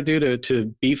you've got to do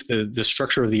to beef the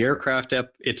structure of the aircraft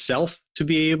up itself to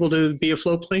be able to be a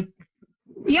float plane?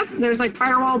 Yep, there's like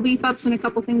firewall beef ups and a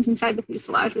couple things inside the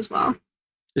fuselage as well.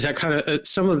 Is that kind of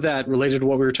some of that related to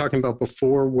what we were talking about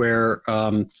before, where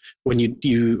when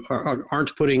you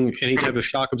aren't putting any type of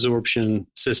shock absorption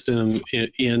system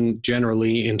in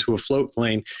generally into a float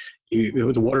plane,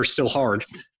 the water's still hard,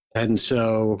 and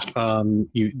so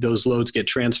those loads get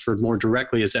transferred more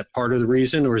directly. Is that part of the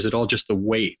reason, or is it all just the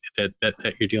weight that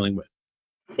you're dealing with?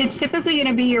 It's typically going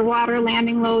to be your water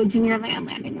landing loads and your land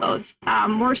landing loads,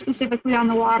 more specifically on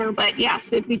the water. But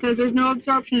yes, because there's no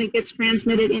absorption, it gets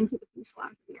transmitted into the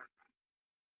fuselage of the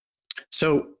aircraft.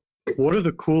 So what are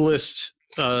the coolest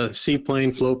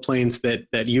seaplane, float planes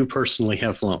that you personally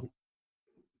have flown?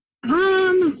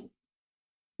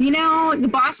 The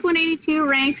Boss 182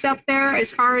 ranks up there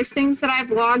as far as things that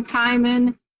I've logged time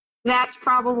in. That's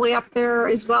probably up there,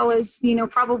 as well as,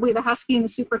 probably the Husky and the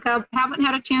Super Cub. Haven't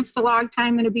had a chance to log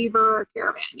time in a Beaver or a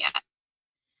Caravan yet.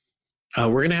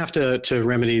 We're going to have to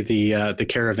remedy the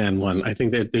Caravan one. I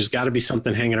think that there's got to be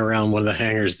something hanging around one of the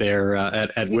hangars there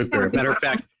at Wipaire. Matter of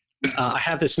fact, I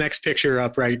have this next picture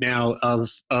up right now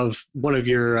of one of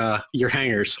your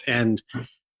hangars, and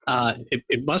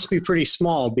it must be pretty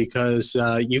small because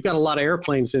you've got a lot of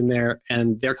airplanes in there,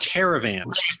 and they're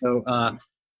Caravans. So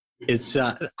it's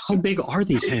how big are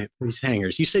these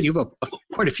hangars? You said you have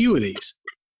quite a few of these.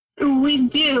 We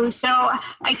do. So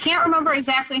I can't remember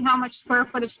exactly how much square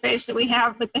foot of space that we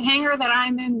have, but the hangar that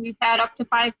I'm in, we've had up to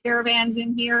 5 Caravans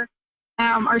in here.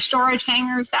 Our storage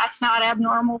hangars, that's not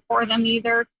abnormal for them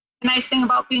either. The nice thing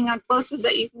about being on floats is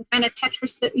that you can kind of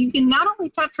Tetris that. You can not only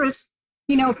Tetris,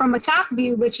 from a top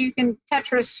view, but you can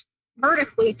Tetris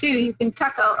vertically too. You can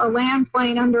tuck a land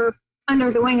plane under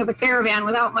the wing of a Caravan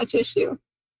without much issue.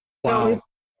 Wow. So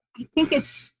I think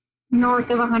it's north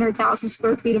of 100,000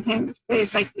 square feet of hangar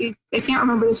space. I can't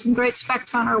remember. There's some great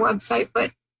specs on our website,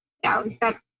 but yeah, we've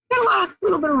got a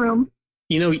little bit of room.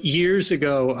 Years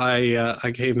ago,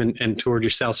 I came and toured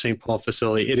your South St. Paul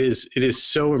facility. It is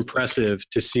so impressive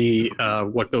to see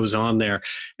what goes on there,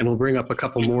 and we'll bring up a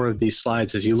couple more of these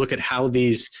slides as you look at how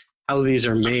these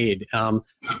are made.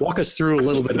 Walk us through a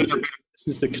little bit. This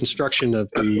is the construction of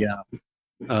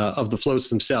the floats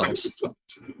themselves.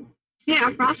 Yeah,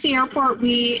 across the airport,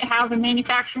 we have a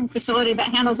manufacturing facility that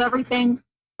handles everything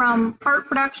from part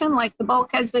production, like the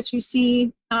bulkheads that you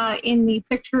see in the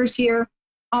pictures here,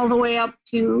 all the way up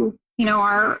to,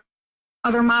 our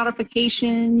other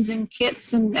modifications and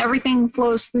kits, and everything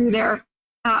flows through there.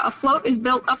 A float is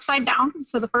built upside down.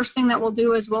 So the first thing that we'll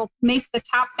do is we'll make the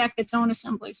top deck its own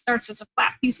assembly. It starts as a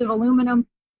flat piece of aluminum.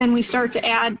 Then we start to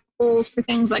add holes for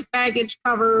things like baggage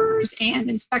covers and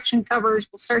inspection covers.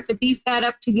 We'll start to beef that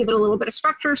up to give it a little bit of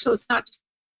structure. So it's not just,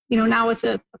 now it's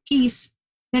a piece.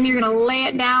 Then you're going to lay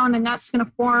it down, and that's going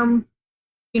to form,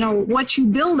 what you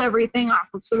build everything off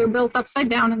of. So they're built upside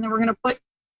down, and then we're going to put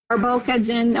our bulkheads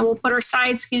in, and we'll put our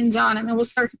side skins on, and then we'll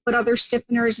start to put other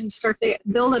stiffeners and start to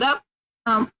build it up.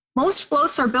 Most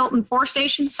floats are built in 4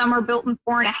 stations. Some are built in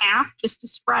 4.5, just to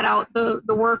spread out the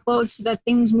workload so that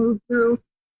things move through,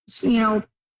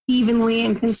 evenly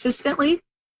and consistently.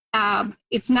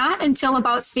 It's not until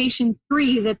about station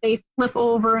 3 that they flip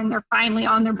over and they're finally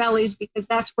on their bellies, because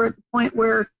that's where the point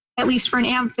where, at least for an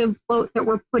amphib float, that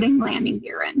we're putting landing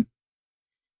gear in.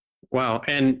 Wow.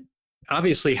 And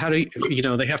obviously, how do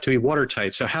they have to be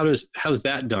watertight. So how's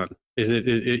that done? Is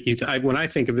it when I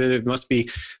think of it, it must be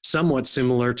somewhat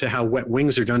similar to how wet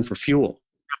wings are done for fuel.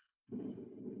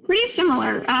 Pretty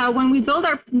similar. When we build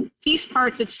our piece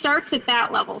parts, it starts at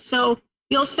that level. So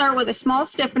you'll start with a small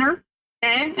stiffener,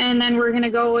 okay, and then we're going to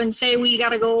go and say we got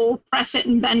to go press it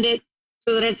and bend it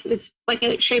so that it's like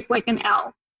shaped like an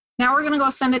L. Now we're going to go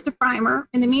send it to primer.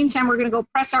 In the meantime, we're going to go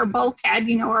press our bulkhead,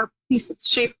 our piece that's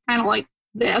shaped kind of like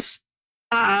this.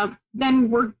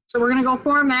 Then we're going to go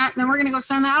form that, and then we're going to go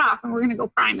send that off, and we're going to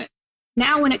go prime it.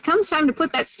 Now, when it comes time to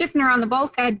put that stiffener on the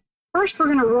bulkhead, first we're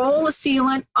going to roll a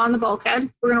sealant on the bulkhead.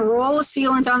 We're going to roll a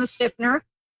sealant on the stiffener, and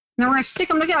then we're going to stick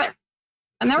them together.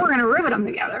 And then we're going to rivet them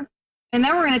together. And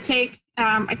then we're going to take,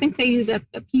 I think they use a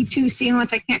P2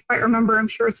 sealant. I can't quite remember. I'm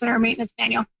sure it's in our maintenance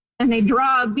manual. And they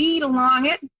draw a bead along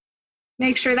it,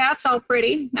 make sure that's all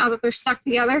pretty now that they're stuck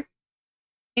together.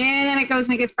 And then it goes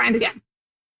and it gets primed again.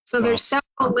 So there's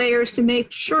several layers to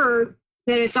make sure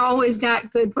that it's always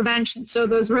got good prevention. So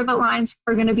those rivet lines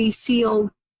are going to be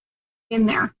sealed in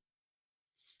there.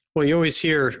 Well, you always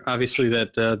hear, obviously,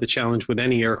 that the challenge with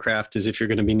any aircraft is if you're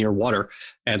going to be near water,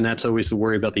 and that's always the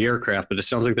worry about the aircraft. But it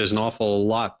sounds like there's an awful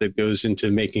lot that goes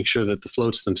into making sure that the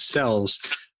floats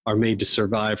themselves are made to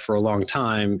survive for a long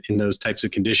time in those types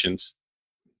of conditions.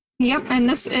 Yep, and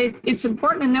it's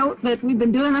important to note that we've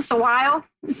been doing this a while,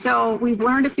 so we've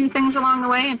learned a few things along the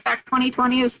way. In fact,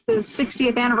 2020 is the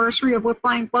 60th anniversary of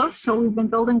whip-flying floats, so we've been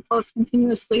building floats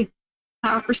continuously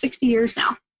for 60 years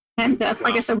now. And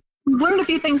like I said, we've learned a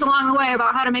few things along the way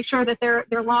about how to make sure that they're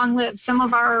long-lived. Some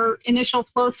of our initial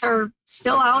floats are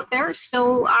still out there,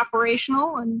 still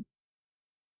operational, and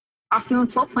off doing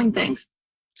float plane things.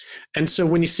 And so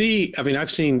when you see, I mean, I've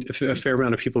seen a fair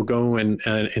amount of people go and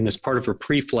as part of a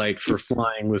pre-flight for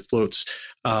flying with floats,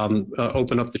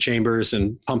 open up the chambers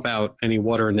and pump out any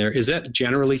water in there. Is that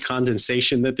generally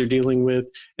condensation that they're dealing with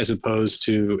as opposed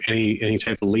to any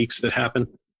type of leaks that happen?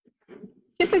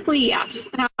 Typically, yes.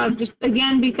 Just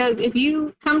again, because if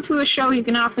you come to a show, you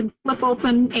can often flip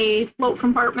open a float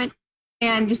compartment.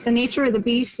 And just the nature of the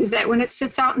beast is that when it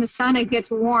sits out in the sun, it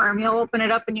gets warm. You'll open it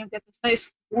up and you'll get this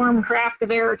nice warm draft of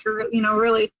air to,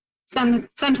 really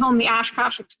send home the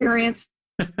Oshkosh experience.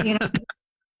 After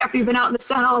you've been out in the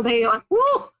sun all day, you're like,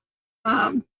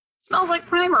 whoo, smells like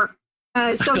primer.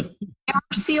 So they are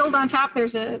sealed on top.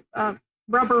 There's a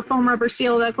foam rubber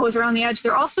seal that goes around the edge.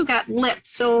 They're also got lips.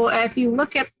 So if you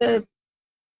look at the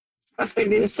best way to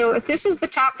do this, so if this is the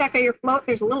top deck of your float,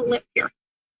 there's a little lip here.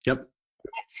 Yep.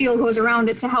 That seal goes around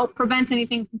it to help prevent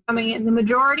anything from coming in. The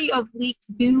majority of leaks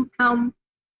do come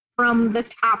from the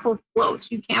top of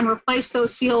floats. You can replace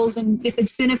those seals, and if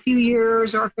it's been a few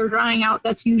years or if they're drying out,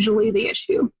 that's usually the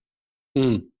issue.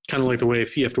 Kind of like the way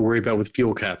if you have to worry about with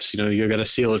fuel caps, you got to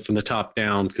seal it from the top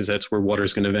down because that's where water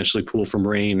is going to eventually pool from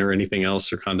rain or anything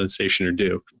else or condensation or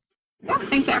dew. Yeah,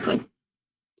 exactly.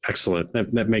 Excellent.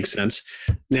 That makes sense.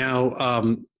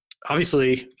 Now,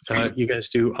 obviously, you guys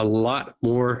do a lot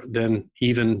more than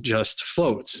even just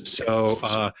floats.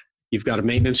 So you've got a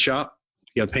maintenance shop,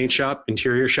 you got a paint shop,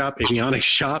 interior shop, avionics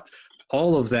shop,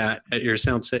 all of that at your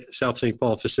South St.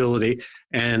 Paul facility.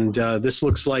 And this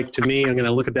looks like, to me, I'm going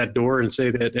to look at that door and say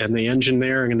that, and the engine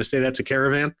there, I'm going to say that's a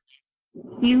Caravan.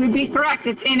 You would be correct.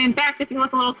 And in fact, if you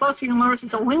look a little closer, you'll notice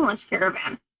it's a wingless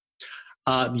Caravan.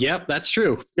 Yep, that's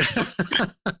true.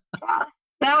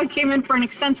 That one came in for an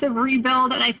extensive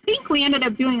rebuild, and I think we ended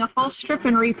up doing a full strip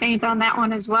and repaint on that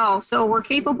one as well. So we're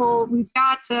capable. We've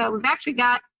actually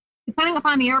got, depending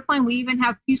upon the airplane, we even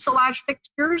have fuselage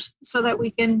fixtures so that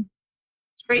we can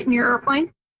straighten your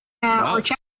airplane or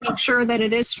check to make sure that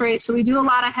it is straight. So we do a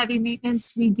lot of heavy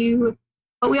maintenance.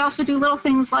 But we also do little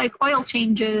things like oil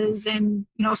changes and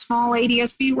small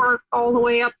ADS-B work all the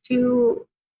way up to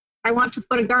I want to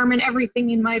put a Garmin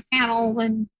everything in my panel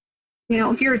and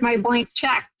here's my blank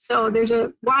check. So there's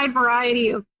a wide variety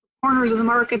of corners of the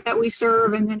market that we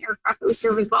serve and then aircraft that we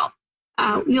serve as well.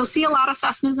 You'll see a lot of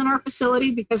Cessnas in our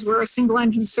facility because we're a single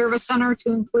engine service center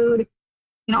to include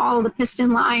all of the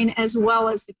piston line as well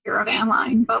as the Caravan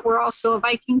line. But we're also a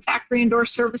Viking factory indoor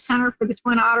service center for the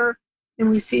Twin Otter. And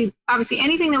we see, obviously,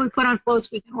 anything that we put on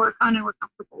floats we can work on and we're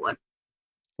comfortable with.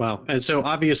 Wow. And so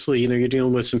obviously, you're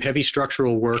dealing with some heavy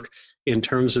structural work in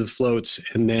terms of floats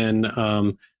and then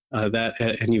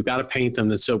and you've got to paint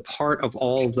them. And so part of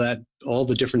all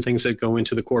the different things that go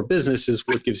into the core business is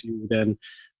what gives you then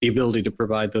the ability to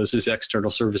provide those as external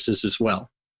services as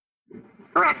well.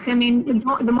 Correct. I mean,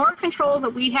 the more control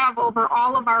that we have over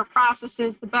all of our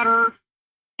processes, the better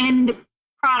end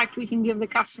product we can give the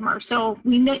customer. So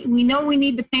we know we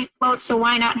need to paint floats, so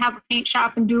why not have a paint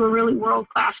shop and do a really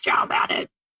world-class job at it?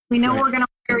 We know We're going to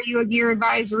hire you a gear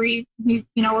advisory,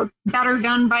 better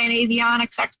done by an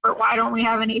avionics expert. Why don't we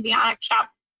have an avionics shop?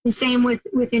 The same with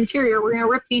interior. We're going to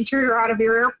rip the interior out of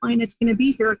your airplane. It's going to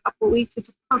be here a couple of weeks. It's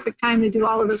a perfect time to do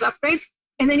all of those upgrades.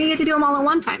 And then you get to do them all at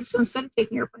one time. So instead of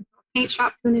taking your airplane from a paint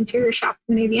shop to an interior shop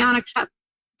to an avionics shop,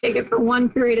 take it for one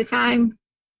period of time,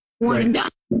 and done.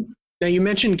 Now, you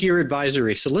mentioned gear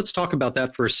advisory, so let's talk about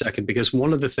that for a second, because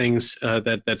one of the things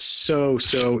that's so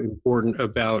important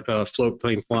about float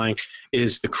plane flying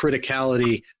is the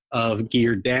criticality of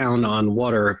gear down on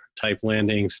water type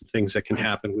landings, things that can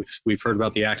happen. We've heard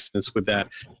about the accidents with that,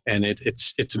 and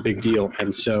it's a big deal.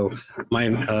 And so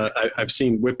I've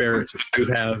seen Wipaire, you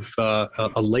have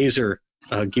a laser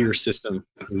gear system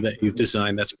that you've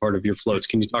designed that's part of your floats.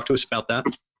 Can you talk to us about that?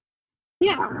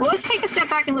 Yeah, well, let's take a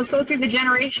step back and let's go through the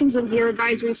generations of gear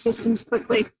advisory systems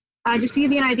quickly, just to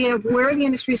give you an idea of where the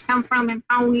industry's come from and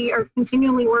how we are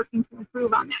continually working to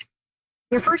improve on that.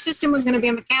 Your first system was going to be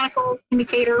a mechanical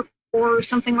indicator or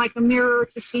something like a mirror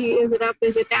to see, is it up,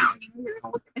 is it down? You're going to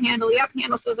look at the handle, yep,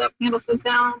 handle says up, handle says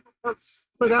down, let's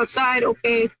look outside,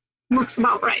 okay, looks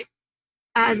about right.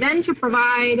 Then to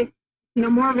provide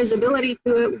more visibility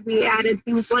to it, we added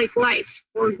things like lights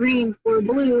for green, for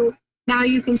blue. Now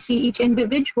you can see each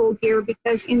individual gear,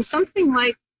 because in something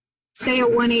like, say, a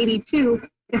 182,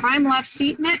 if I'm left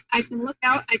seating it, I can look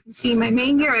out, I can see my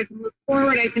main gear, I can look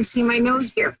forward, I can see my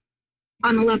nose gear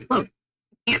on the left float.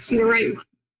 I can't see the right one.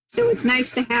 So it's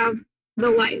nice to have the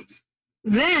lights.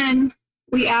 Then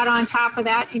we add on top of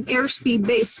that an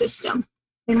airspeed-based system.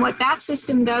 And what that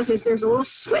system does is there's a little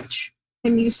switch,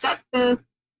 and you set the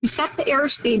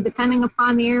airspeed depending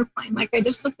upon the airplane. Like I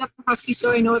just looked up the Husky,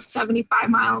 so I know it's 75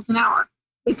 miles an hour.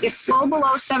 If you slow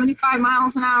below 75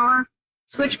 miles an hour,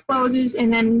 switch closes,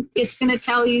 and then it's going to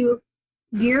tell you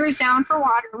gear is down for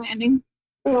water landing,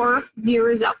 or gear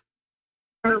is up,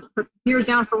 or gear is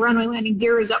down for runway landing,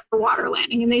 gear is up for water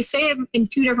landing. And they say it in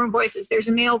two different voices. There's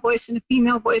a male voice and a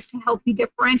female voice to help you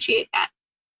differentiate that.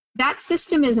 That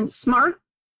system isn't smart.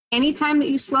 Anytime that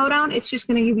you slow down, it's just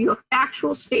going to give you a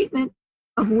factual statement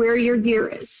of where your gear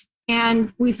is.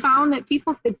 And we found that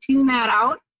people could tune that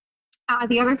out.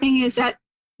 The other thing is that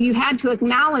you had to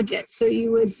acknowledge it. So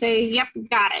you would say, yep,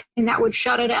 got it. And that would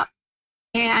shut it up.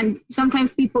 And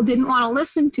sometimes people didn't want to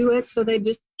listen to it, so they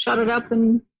just shut it up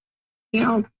and,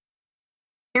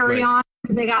 carry on.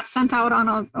 They got sent out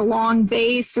on a long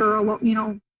base or,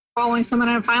 following someone,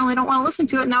 and finally don't want to listen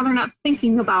to it. Now they're not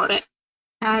thinking about it.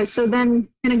 So then,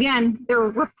 and again, they're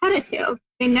repetitive.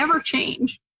 They never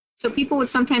change. So people would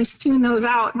sometimes tune those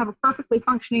out, have a perfectly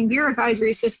functioning gear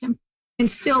advisory system, and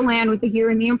still land with the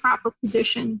gear in the improper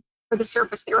position for the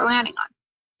surface they were landing on.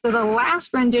 So the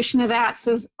last rendition of that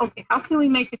says, okay, how can we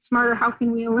make it smarter? How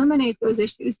can we eliminate those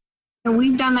issues? And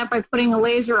we've done that by putting a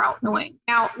laser out in the wing.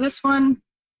 Now, this one,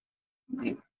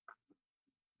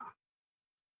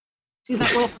 see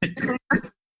that little there?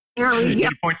 There we go.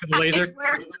 Point to the laser.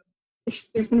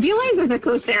 There's going to be a laser that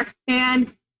goes there.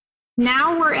 And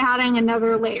now we're adding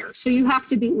another layer. So you have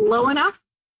to be low enough,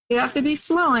 you have to be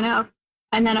slow enough,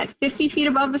 and then at 50 feet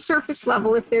above the surface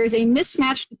level, if there's a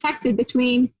mismatch detected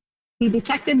between the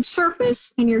detected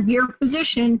surface and your gear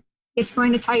position, it's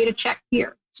going to tell you to check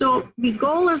gear. So the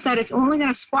goal is that it's only going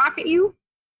to squawk at you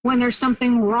when there's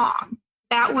something wrong.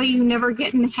 That way you never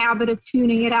get in the habit of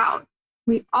tuning it out.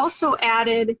 We also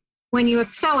added when you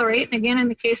accelerate, and again, in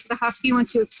the case of the Husky,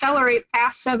 once you accelerate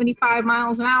past 75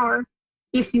 miles an hour,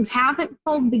 if you haven't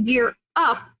pulled the gear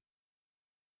up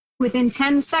within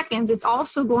 10 seconds, it's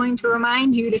also going to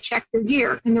remind you to check your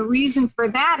gear. And the reason for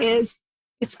that is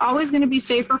it's always going to be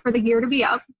safer for the gear to be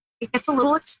up. It gets a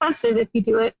little expensive if you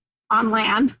do it on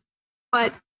land,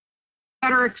 but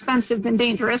better expensive than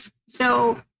dangerous.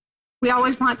 So we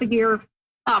always want the gear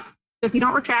up. So if you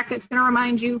don't retract it, it's going to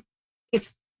remind you.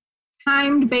 It's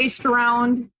timed based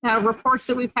around reports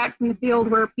that we've had from the field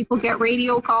where people get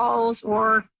radio calls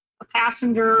or a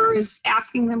passenger is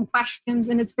asking them questions,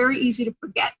 and it's very easy to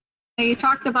forget. Now, you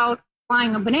talked about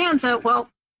flying a Bonanza. Well,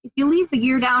 if you leave the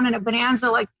gear down in a Bonanza,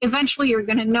 like eventually you're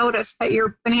going to notice that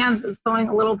your Bonanza is going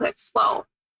a little bit slow.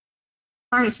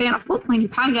 Hard to say on a float plane, you're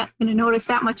probably not going to notice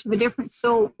that much of a difference.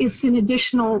 So it's an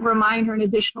additional reminder, an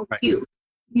additional cue.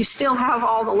 You still have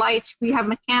all the lights. We have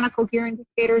mechanical gear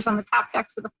indicators on the top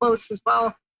decks of the floats as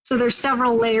well. So there's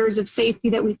several layers of safety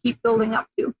that we keep building up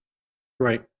to.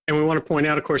 Right. And we want to point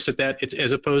out, of course, that it's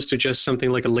as opposed to just something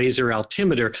like a laser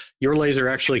altimeter, your laser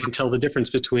actually can tell the difference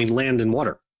between land and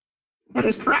water. That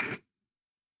is correct.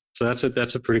 So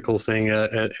that's a pretty cool thing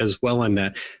as well on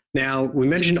that. Now, we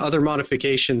mentioned other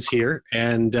modifications here,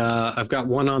 and I've got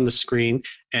one on the screen.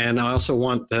 And I also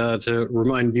want to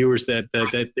remind viewers that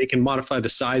they can modify the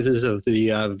sizes of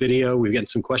the video. We've got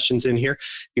some questions in here.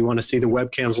 If you want to see the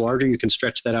webcams larger, you can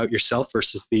stretch that out yourself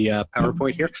versus the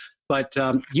PowerPoint here. But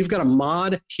you've got a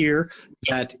mod here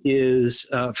that is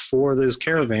for those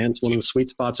caravans, one of the sweet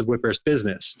spots of Wipaire's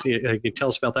business. Can you tell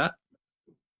us about that?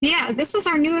 Yeah, this is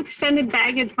our new extended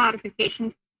baggage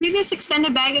modification. Previous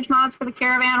extended baggage mods for the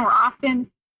Caravan were often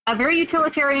very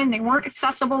utilitarian. They weren't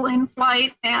accessible in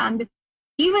flight. And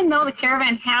even though the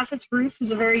Caravan has its roots as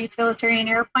a very utilitarian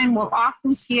airplane, we'll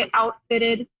often see it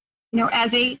outfitted,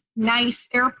 as a nice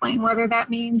airplane, whether that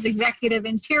means executive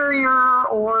interior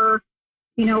or,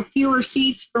 fewer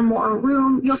seats for more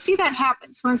room. You'll see that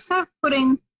happen. So instead of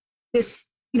putting this,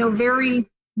 very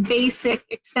basic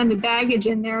extended baggage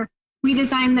in there, we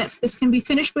designed this. This can be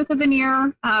finished with a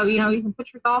veneer. You can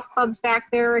put your golf clubs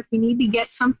back there. If you need to get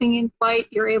something in flight,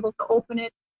 you're able to open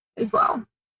it as well.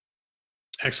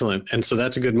 Excellent. And so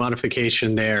that's a good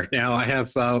modification there. Now I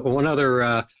have one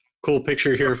other cool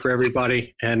picture here for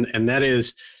everybody, and that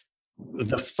is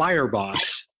the Fire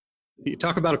Boss. You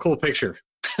talk about a cool picture.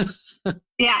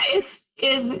 Yeah, it's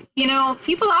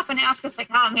people often ask us like,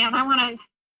 oh man,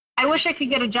 I wish I could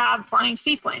get a job flying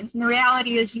seaplanes. And the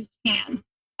reality is you can.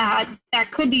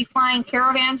 That could be flying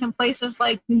caravans in places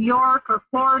like New York or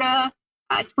Florida,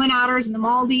 Twin Otters in the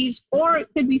Maldives, or it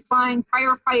could be flying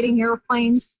firefighting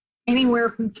airplanes anywhere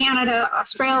from Canada,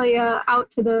 Australia, out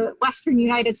to the Western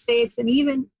United States, and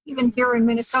even here in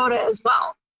Minnesota as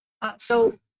well.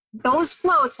 So those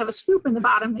floats have a scoop in the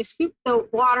bottom. They scoop the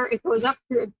water. It goes up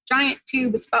through a giant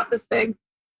tube. It's about this big.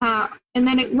 And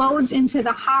then it loads into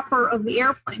the hopper of the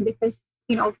airplane because,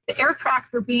 the air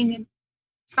tractor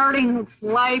starting its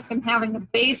life and having a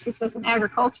basis as an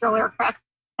agricultural aircraft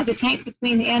has a tank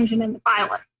between the engine and the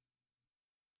pilot.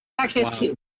 Actually, has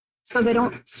two, so they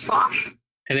don't slosh.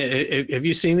 And have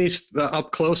you seen these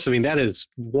up close? I mean, that is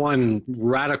one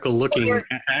radical-looking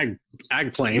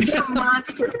ag plane. They're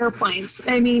monster airplanes.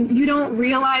 I mean, you don't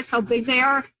realize how big they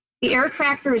are. The air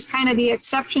tractor is kind of the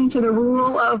exception to the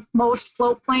rule of most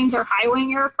float planes or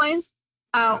high-wing airplanes.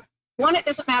 One, it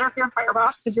doesn't matter if you're a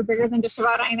fireboss because you're bigger than just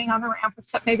about anything on the ramp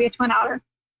except maybe a twin otter.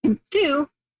 And two,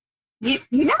 you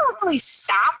never really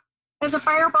stop as a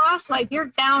fireboss. Like,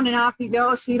 you're down and off you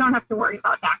go, so you don't have to worry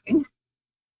about docking.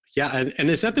 Yeah, and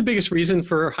is that the biggest reason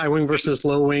for high wing versus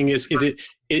low wing? Is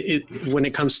it when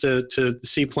it comes to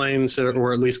seaplanes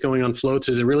or at least going on floats?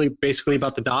 Is it really basically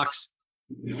about the docks?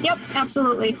 Yep,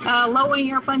 absolutely. Low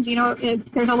wing airplanes,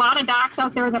 there's a lot of docks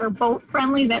out there that are boat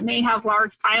friendly that may have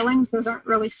large pilings. Those aren't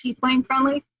really seaplane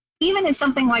friendly. Even in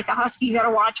something like a Husky, you got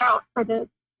to watch out for the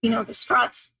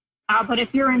struts. But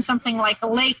if you're in something like a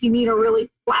lake, you need a really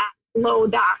flat, low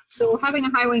dock. So having a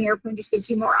high wing airplane just gives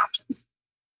you more options.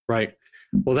 Right.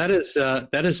 Well, that is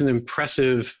an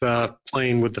impressive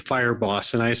plane with the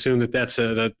Fireboss, and I assume that's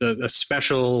a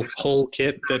special whole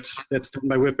kit that's done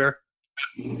by Wipaire.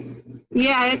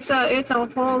 Yeah, it's a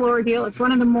whole ordeal. It's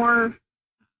one of the more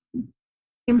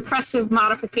impressive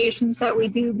modifications that we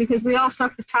do because we also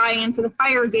have to tie into the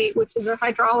fire gate, which is a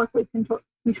hydraulically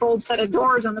controlled set of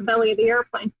doors on the belly of the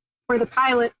airplane, where the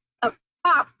pilot up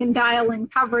top can dial in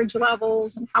coverage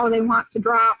levels and how they want to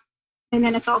drop. And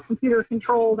then it's all computer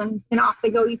controlled and off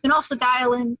they go. You can also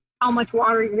dial in how much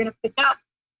water you're going to pick up,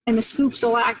 and the scoops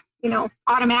will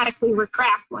automatically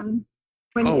retract when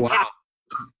you cap.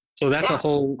 So that's a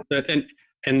whole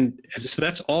and so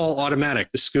that's all automatic.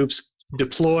 The scoops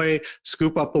deploy,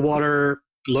 scoop up the water,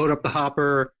 load up the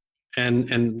hopper,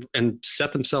 and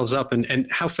set themselves up. And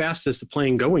how fast is the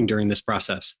plane going during this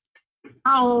process?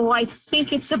 Oh, I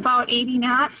think it's about 80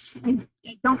 knots.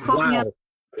 Don't quote me up.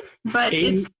 But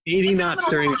 80 knots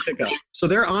during pickup. So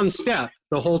they're on step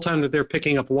the whole time that they're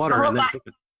picking up water. And then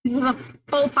this is a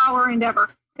full power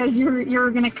endeavor because you're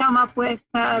going to come up with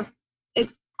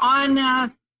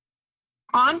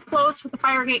on floats with the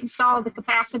fire gate installed. The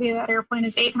capacity of that airplane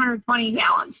is 820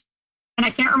 gallons, and I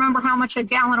can't remember how much a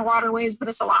gallon of water weighs, but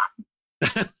it's a lot.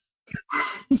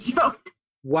 So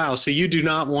wow. So you do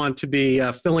not want to be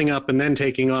filling up and then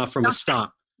taking off from a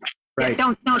stop, right?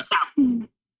 Yeah, don't stop.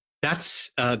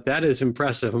 That is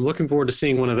impressive. I'm looking forward to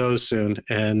seeing one of those soon,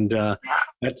 and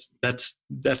that's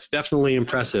definitely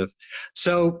impressive.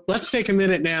 So let's take a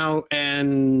minute now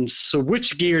and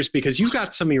switch gears because you've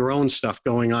got some of your own stuff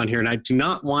going on here, and I do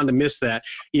not want to miss that,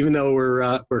 even though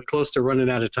we're close to running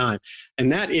out of time.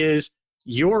 And that is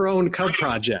your own Cub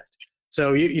project.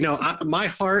 So my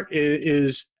heart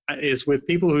is with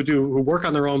people who work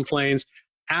on their own planes.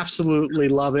 Absolutely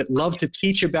love it. Love to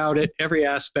teach about it, every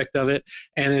aspect of it.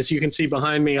 And as you can see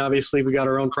behind me, obviously we got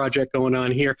our own project going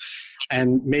on here,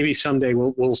 and maybe someday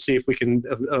we'll see if we can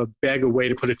beg a way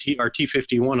to put our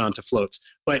T-51 onto floats.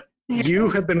 But you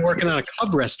have been working on a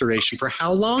Cub restoration for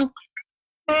how long?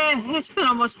 It's been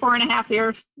almost 4.5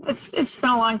 years. It's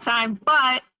been a long time,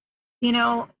 but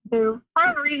the part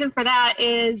of the reason for that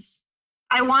is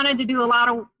I wanted to do a lot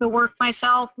of the work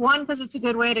myself. One, because it's a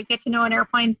good way to get to know an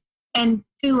airplane. And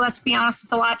two, let's be honest,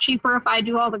 it's a lot cheaper if I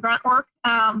do all the grunt work.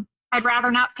 I'd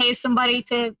rather not pay somebody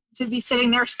to be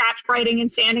sitting there scotch writing and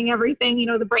sanding everything,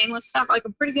 the brainless stuff. Like,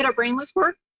 I'm pretty good at brainless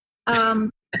work.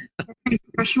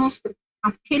 Professionals for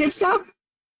complicated stuff.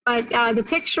 But the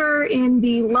picture in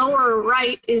the lower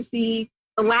right is the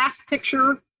last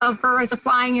picture of her as a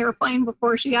flying airplane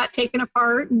before she got taken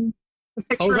apart. And the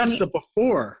picture that's the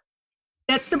before.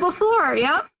 That's the before,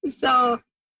 yep. So,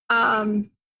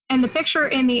 and the picture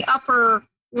in the upper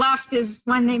left is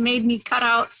when they made me cut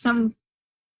out some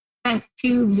vent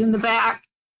tubes in the back.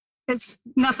 Because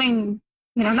nothing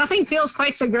feels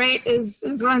quite so great as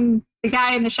when the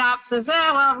guy in the shop says, we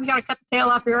got to cut the tail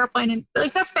off your airplane. And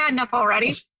like, that's bad enough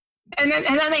already. And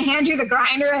then they hand you the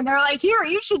grinder and they're like, here,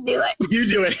 you should do it. You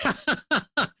do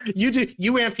it.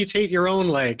 You amputate your own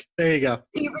leg. There you go.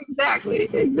 Exactly.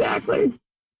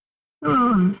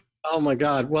 Oh my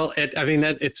God! Well,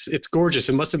 it's gorgeous.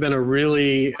 It must have been a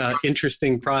really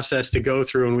interesting process to go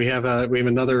through, and we have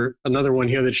another one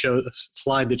here that shows a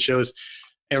slide that shows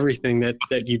everything that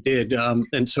you did.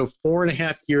 And so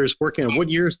 4.5 years working on. What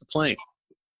year is the plane?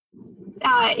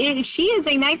 She is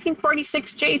a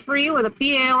 1946 J3 with a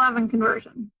PA-11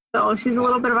 conversion, so she's a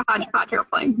little bit of a hodgepodge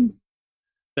airplane.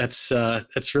 That's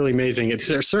really amazing. It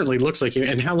certainly looks like you.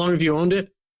 And how long have you owned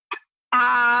it?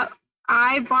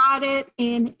 I bought it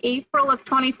in April of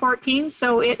 2014,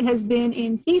 so it has been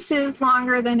in pieces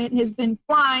longer than it has been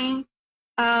flying.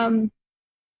 Yeah,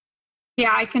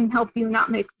 I can help you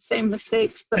not make the same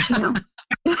mistakes, but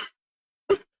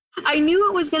I knew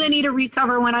it was going to need a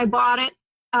recover when I bought it.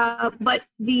 But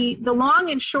the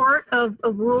long and short of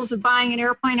rules of buying an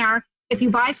airplane are, if you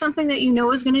buy something that you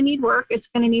know is going to need work, it's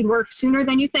going to need work sooner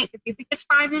than you think. If you think it's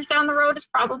 5 years down the road, it's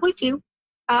probably 2.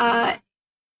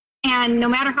 And no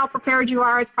matter how prepared you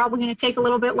are, it's probably going to take a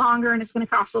little bit longer and it's going to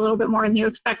cost a little bit more than you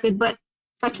expected, but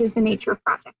such is the nature of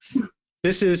projects.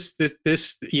 This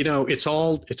it's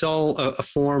all a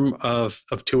form of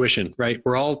tuition, right?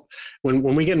 We're all, when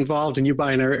we get involved and you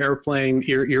buy an airplane,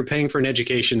 you're paying for an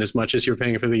education as much as you're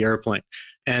paying for the airplane.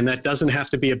 And that doesn't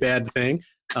have to be a bad thing.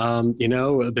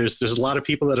 There's a lot of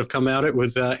people that have come at it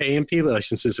with A&P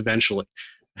licenses eventually.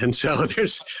 And so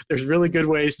there's really good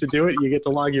ways to do it. You get to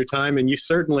log your time, and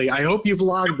I hope you've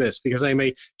logged this, because I'm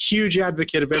a huge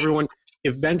advocate of everyone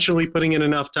eventually putting in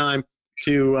enough time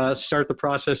to start the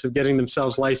process of getting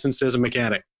themselves licensed as a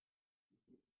mechanic.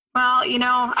 Well,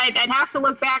 I'd have to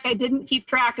look back. I didn't keep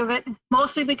track of it,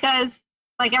 mostly because,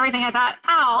 like everything, I thought,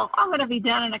 I'm going to be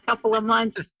done in a couple of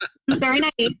months. Very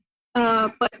naive,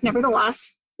 but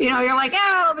nevertheless. You're like,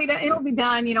 it'll be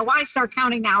done. Why start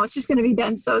counting now? It's just going to be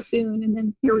done so soon. And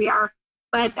then here we are.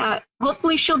 But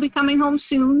hopefully she'll be coming home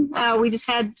soon.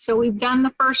 We've done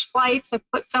the first flights. I've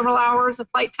put several hours of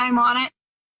flight time on it.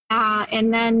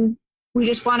 And then we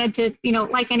just wanted to,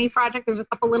 like any project, there's a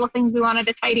couple little things we wanted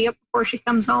to tidy up before she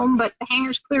comes home. But the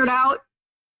hangar's cleared out.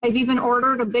 I've even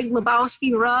ordered a big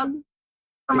Lebowski rug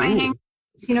for my hangar.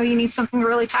 You need something to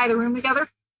really tie the room together.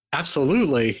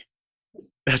 Absolutely.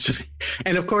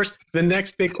 And of course, the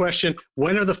next big question,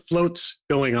 when are the floats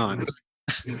going on?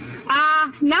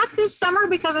 Not this summer,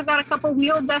 because I've got a couple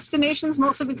wheeled destinations,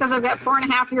 mostly because I've got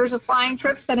 4.5 years of flying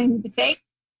trips that I need to take.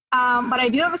 But I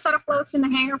do have a set of floats in the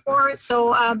hangar for it,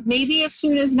 so maybe as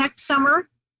soon as next summer.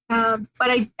 But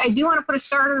I do want to put a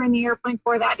starter in the airplane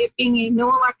for that. It being a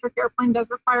no-electric airplane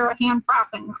does require a hand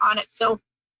propping on it, so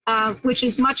which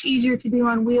is much easier to do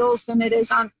on wheels than it is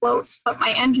on floats. But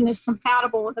my engine is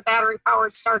compatible with a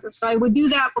battery-powered starter, so I would do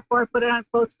that before I put it on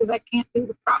floats, because I can't do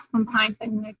the prop from behind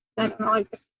thing. That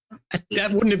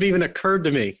wouldn't have even occurred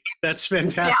to me. That's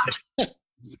fantastic. Yeah.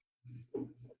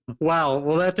 Wow.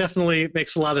 Well, that definitely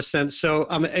makes a lot of sense. So,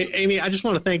 Amy, I just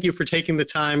want to thank you for taking the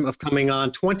time of coming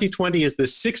on. 2020 is the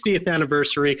 60th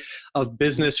anniversary of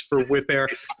business for Wipaire.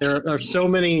 There are so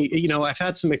many, I've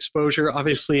had some exposure,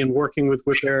 obviously, in working with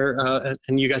Wipaire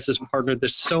and you guys as a partner.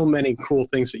 There's so many cool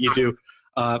things that you do.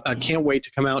 I can't wait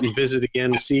to come out and visit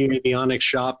again, see you in the Onyx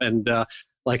shop. And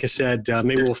like I said,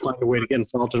 maybe we'll find a way to get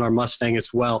involved in our Mustang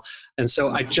as well. And so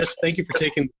I just thank you for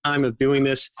taking the time of doing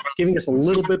this, giving us a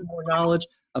little bit more knowledge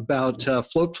about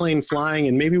float plane flying,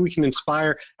 and maybe we can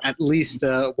inspire at least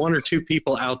 1 or 2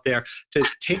 people out there to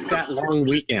take that long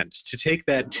weekend, to take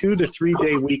that 2 to 3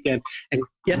 day weekend and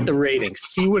get the rating,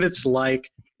 see what it's like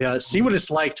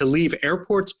to leave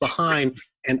airports behind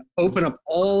and open up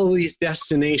all of these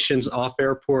destinations off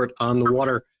airport on the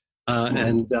water,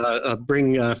 and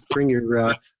bring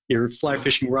your fly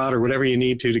fishing rod or whatever you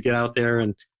need to get out there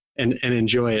and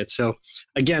enjoy it. So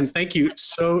again, thank you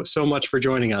so much for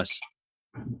joining us.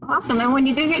 Awesome. And when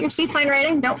you do get your seaplane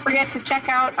rating, don't forget to check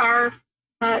out our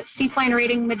seaplane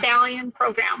rating medallion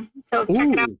program. So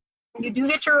check it out. When you do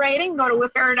get your rating, go to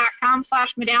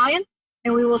wipaire.com/medallion,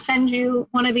 and we will send you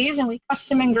one of these, and we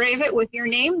custom engrave it with your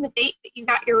name, the date that you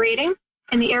got your rating,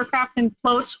 and the aircraft and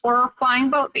floats or flying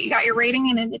boat that you got your rating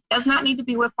in. And it does not need to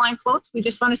be with flying floats. We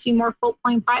just want to see more float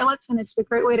plane pilots, and it's a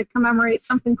great way to commemorate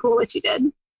something cool that you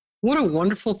did. What a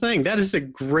wonderful thing. That is a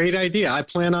great idea. I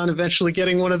plan on eventually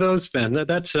getting one of those then.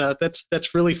 That's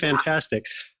really fantastic.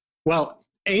 Well,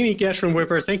 Amy Gesch from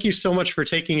Wipaire, thank you so much for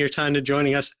taking your time to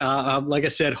joining us. Like I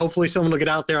said, hopefully someone will get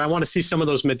out there. I want to see some of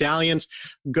those medallions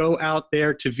go out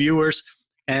there to viewers.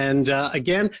 And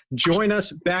again, join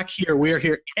us back here. We are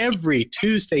here every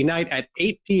Tuesday night at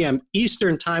 8 p.m.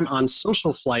 Eastern Time on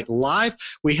SocialFlight Live.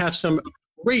 We have some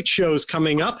great shows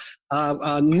coming up.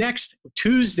 Next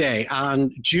Tuesday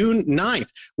on June 9th,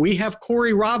 we have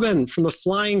Corey Robin from the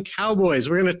Flying Cowboys.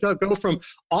 We're going to go from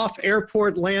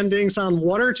off-airport landings on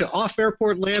water to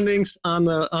off-airport landings on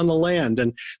the land,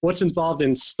 and what's involved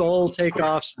in stall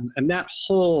takeoffs and that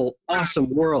whole awesome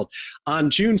world. On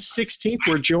June 16th,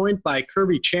 we're joined by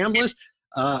Kirby Chambliss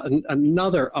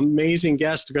another amazing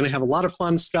guest. We're going to have a lot of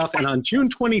fun stuff. And on June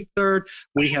 23rd,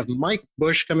 we have Mike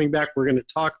Bush coming back. We're going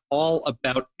to talk all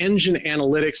about engine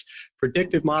analytics,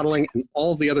 predictive modeling, and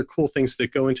all the other cool things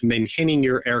that go into maintaining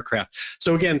your aircraft.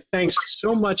 So again, thanks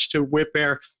so much to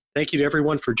Wipaire. Thank you to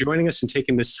everyone for joining us and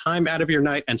taking this time out of your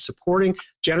night and supporting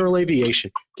General Aviation.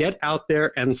 Get out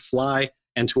there and fly.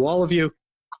 And to all of you,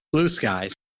 blue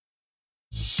skies.